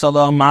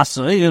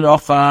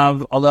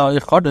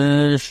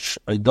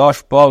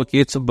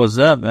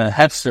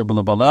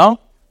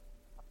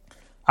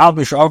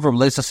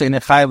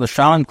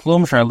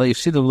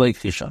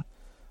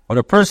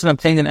person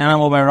obtained an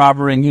animal by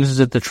robbery and uses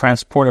it to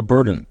transport a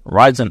burden,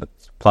 rides on it,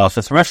 plows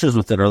or threshes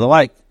with it, or the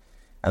like,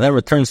 and then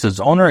returns to its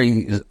owner,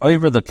 he is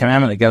over the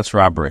commandment against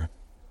robbery.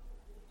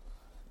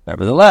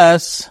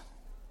 Nevertheless,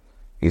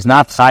 He's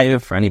not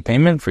chayiv for any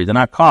payment, for he did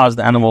not cause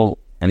the animal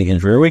any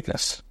injury or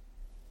weakness.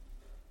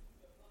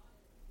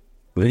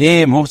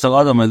 If,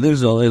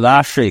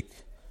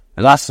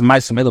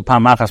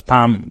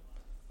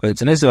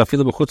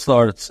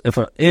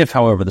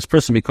 however, this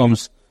person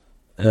becomes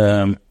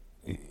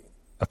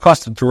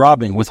accustomed to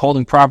robbing,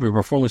 withholding property,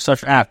 performing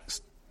such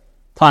acts,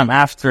 time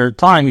after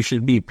time, he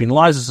should be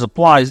penalized as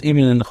applies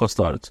even in the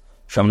chutz.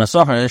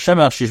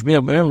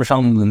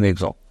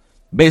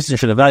 Basin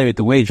should evaluate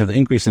the wage of the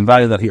increase in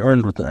value that he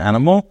earned with the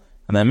animal,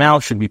 and the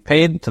amount should be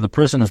paid to the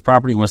person whose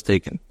property was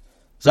taken.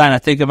 A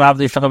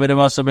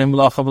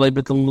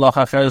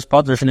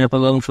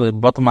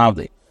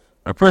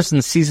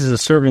person seizes a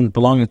servant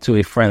belonging to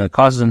a friend and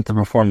causes him to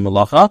perform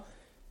malacha,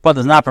 but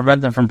does not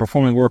prevent him from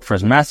performing work for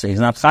his master. He's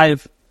not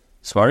chayiv.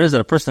 As far as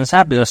that a person is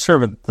happy that a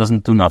servant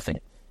doesn't do nothing.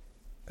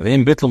 But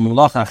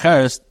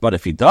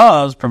if he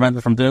does prevent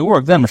him from doing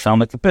work, then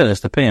Mashal Nekapir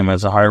is to pay him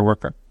as a hired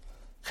worker.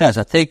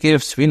 A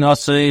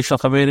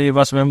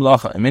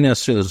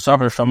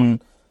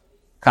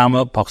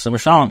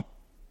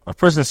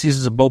person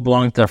seizes a boat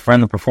belonging to a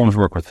friend and performs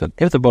work with it.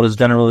 If the boat is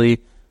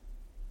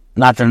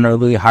not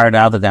generally hired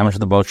out, the damage of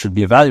the boat should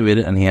be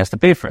evaluated and he has to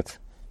pay for it.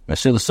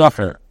 But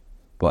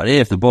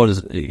if the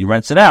boat he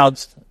rents it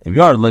out, if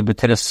you are now,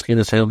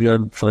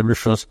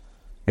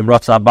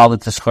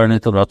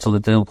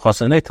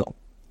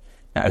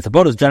 if the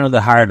boat is generally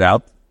hired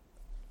out,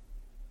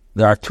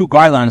 there are two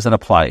guidelines that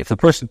apply. If the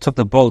person took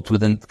the boat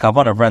within the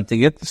kavanah of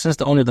renting it, since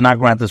the owner did not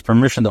grant this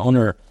permission, the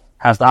owner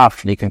has the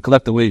option. He can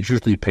collect the wage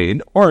usually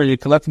paid, or he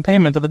collect the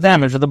payment of the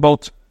damage of the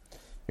boat.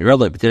 If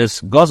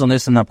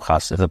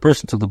the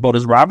person took the boat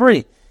as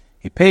robbery,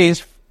 he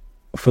pays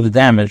for the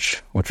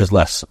damage, which is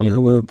less.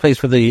 He pays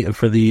for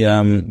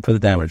the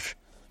damage.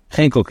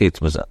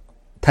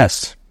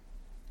 Test.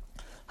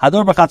 If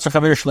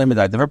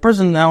a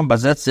person now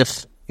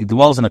he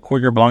dwells in a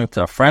courtyard belonging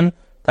to a friend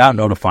without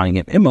notifying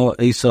him. Now,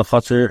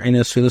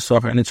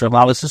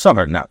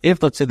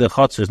 if let's say the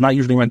chutzner is not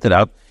usually rented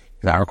out,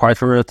 he's not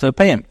required to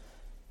pay him.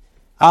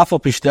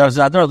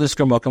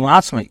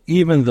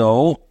 Even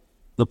though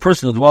the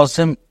person who dwells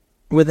him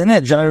within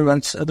it generally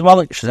rents a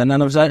dwelling, because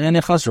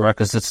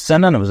it's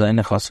zenan of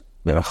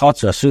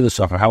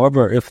zayin.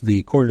 However, if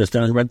the courtyard is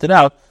generally rented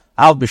out,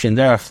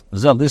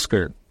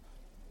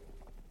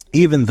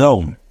 even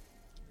though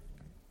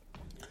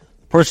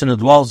the person who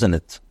dwells in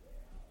it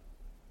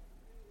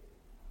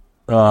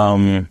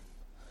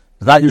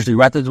is not usually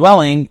rented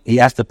dwelling, he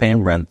has to pay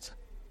him rent.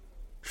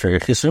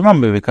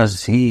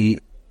 Because he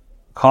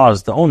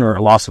caused the owner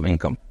a loss of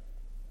income.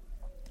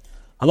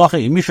 If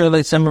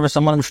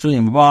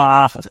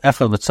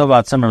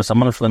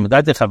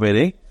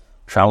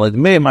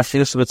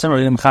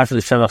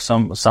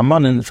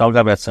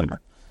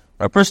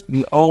a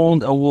person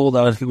owned a wool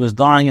that he was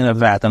dyeing in a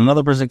vat, and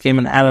another person came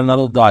and added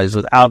another dyes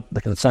without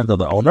the consent of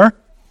the owner,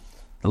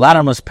 the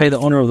latter must pay the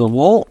owner of the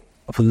wool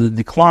for the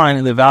decline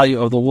in the value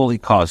of the wool he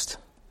caused.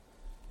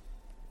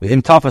 The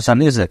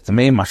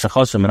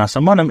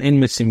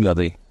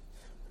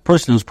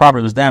person whose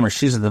property was damaged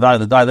sees the value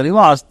of the dye that he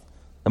lost,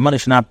 the money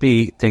should not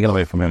be taken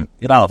away from him.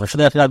 A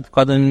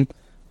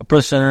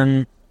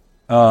person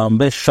a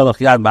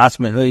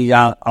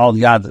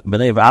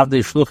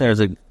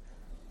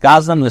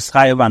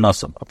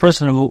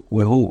person who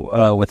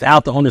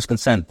without the owner's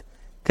consent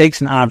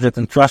takes an object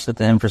and trusts it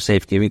to him for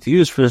safekeeping, to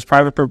use for his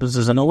private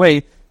purposes in a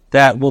way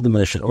that will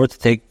diminish it, or to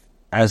take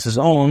as his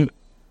own,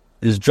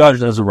 is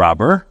judged as a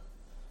robber.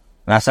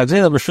 Now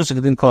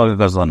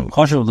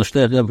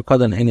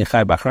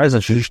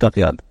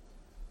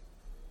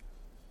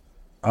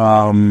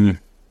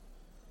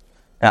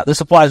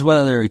this applies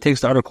whether he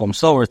takes the article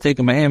himself or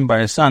taken by him, by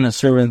his son, his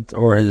servant,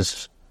 or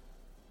his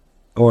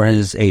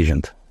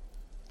agent.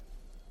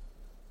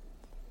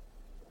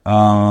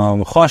 Let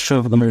me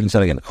read it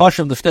again.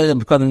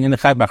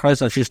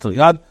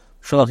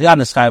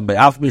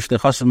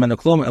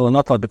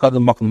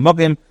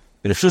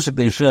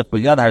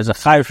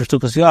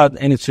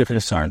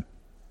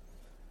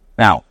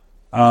 Now,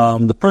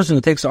 the person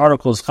who takes the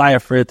article is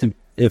chayav for it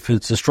if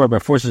it's destroyed by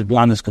forces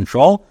beyond his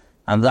control,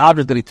 and the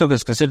object that he took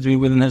is considered to be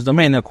within his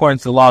domain according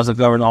to the laws that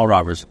govern all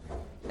robbers.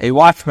 A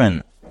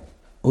watchman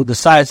who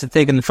decides to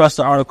take and entrust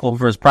the article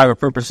for his private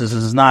purposes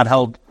is not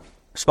held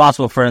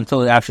responsible for it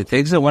until he actually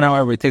takes it. When,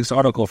 however, he takes the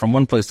article from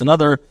one place to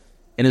another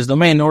in his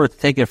domain in order to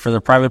take it for the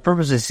private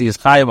purposes, he is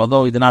chayav,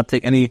 although he did not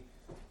take any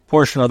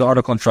portion of the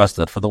article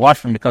entrusted. For the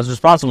watchman, because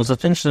responsible in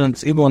such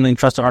incidents, even when the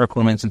entrusted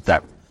article remains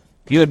intact.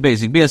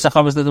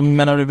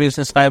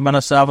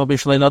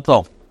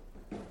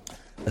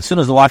 As soon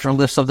as the watchman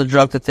lifts up the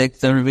jug to take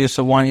the revius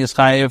of wine, he is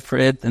chayav for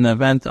it in the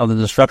event of the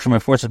destruction by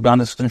forces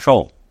beyond his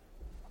control.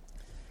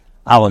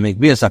 Even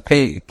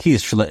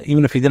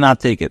if he did not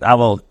take it,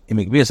 there's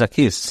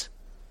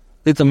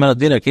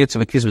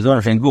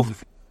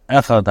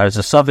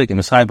a suffix in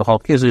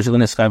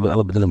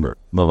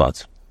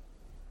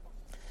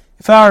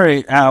If,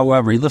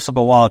 however, he lifts up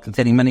a wallet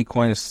containing many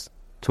coins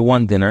to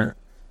one dinner,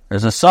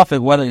 there's a suffix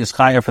whether he is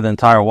chayav for the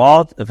entire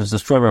wallet, if it's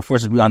destroyed by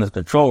forces beyond his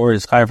control, or he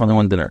is chayav for only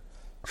one dinner.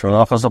 So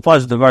the halachas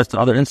applies with regards to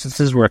other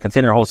instances where a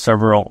container holds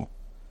several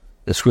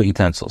discrete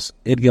utensils.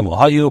 It gimel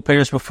hayu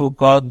peiros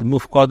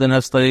mufkad and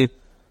hastay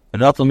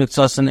v'natul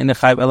mikzasin in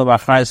echayv ela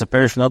b'achrayis a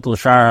peiros natul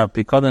shara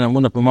pikadin and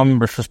munaf b'mamim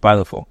b'shus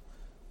b'alefo.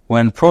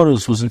 When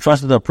produce was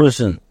entrusted to a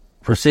person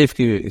for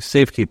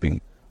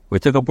safekeeping, where he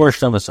took a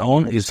portion of its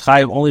own, he's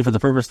chayiv only for the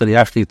purpose that he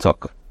actually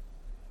took.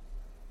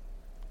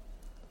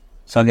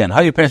 So again,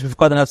 how you perish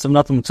b'fkodin that's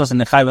natul mikzasin in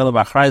echayv ela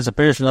b'achrayis a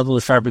peiros natul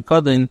shara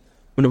pikadin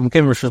munaf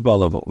b'mamim b'shus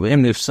b'alefo.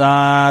 V'im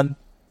nifsad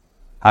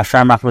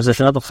hashar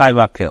machmazeshin natul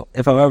chayiv akel.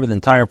 If, however, the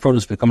entire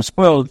produce becomes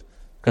spoiled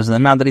because of the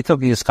amount that he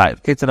took, he is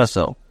chayiv. Ketzera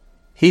so.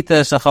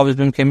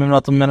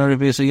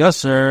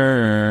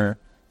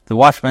 The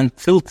watchman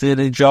tilted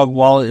a jug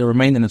while it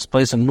remained in its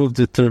place and moved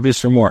it to revis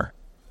for more.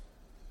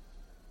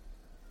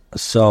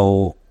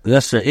 So so the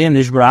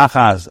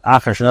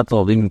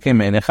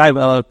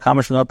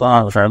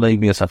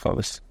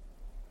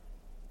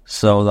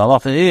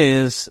halacha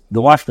is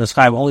the watchman is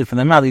chayiv only for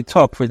the amount he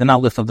took, for he did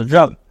not lift up the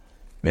jug.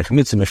 The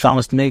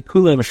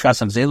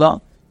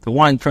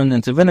wine turned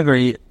into vinegar,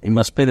 he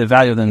must pay the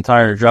value of the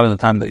entire jug at the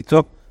time that he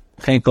took.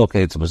 Based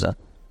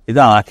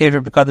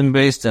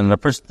and a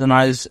person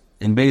denies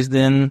in Beis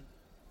Din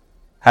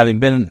having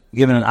been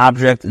given an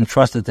object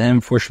entrusted to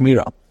him for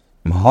Shmira.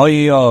 So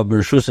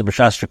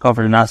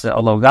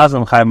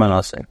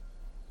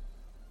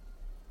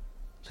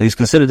he's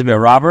considered to be a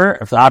robber.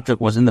 If the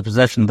object was in the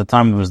possession at the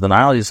time of his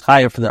denial, he's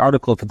chayav for the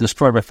article if it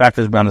destroyed by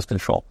factors beyond his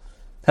control.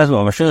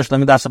 A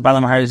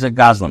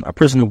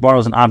person who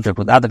borrows an object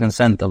without the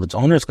consent of its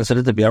owner is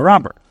considered to be a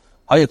robber.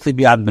 As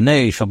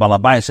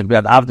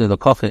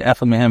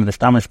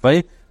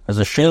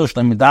a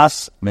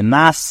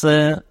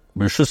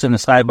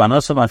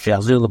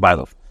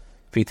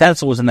if the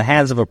utensil was in the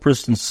hands of a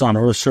person's son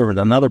or a servant,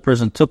 another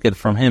person took it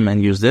from him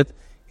and used it,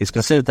 he's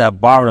considered to have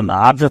borrowed an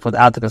object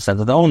without the consent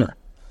of the owner.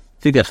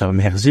 Now,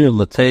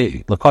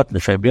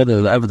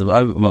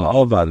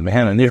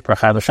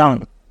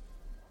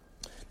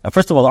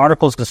 first of all, the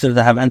article is considered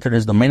to have entered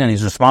his domain and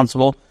he's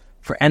responsible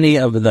for any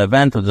of the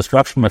event or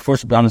destruction by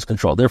force beyond his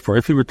control. Therefore,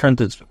 if he returned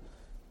to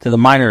the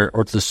miner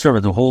or to the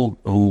servant who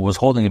was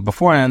holding it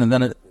beforehand and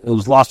then it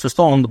was lost or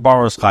stolen, the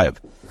borrower is chayiv.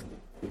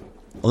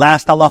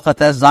 Last halacha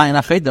tes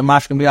zayin achet the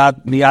mashkin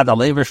miyad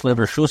alever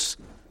shlever shus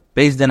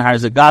Beis Din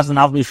hires a gazlan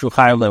al mishu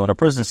chayiv le. When a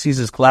person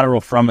seizes collateral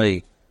from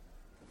a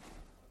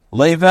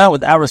leva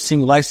without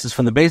receiving license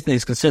from the Beis Din,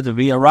 he's considered to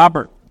be a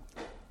robber,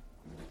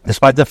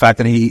 despite the fact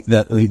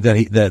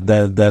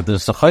that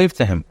there's a chayiv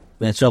to him.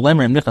 If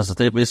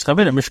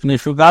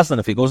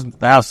he goes into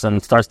the house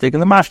and starts taking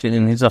the mashkin,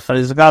 and he's a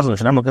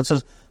gazlan, it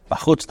says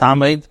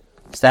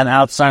stand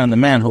outside, and the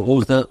man who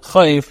owes the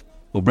chayiv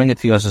will bring it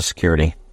to you as a security.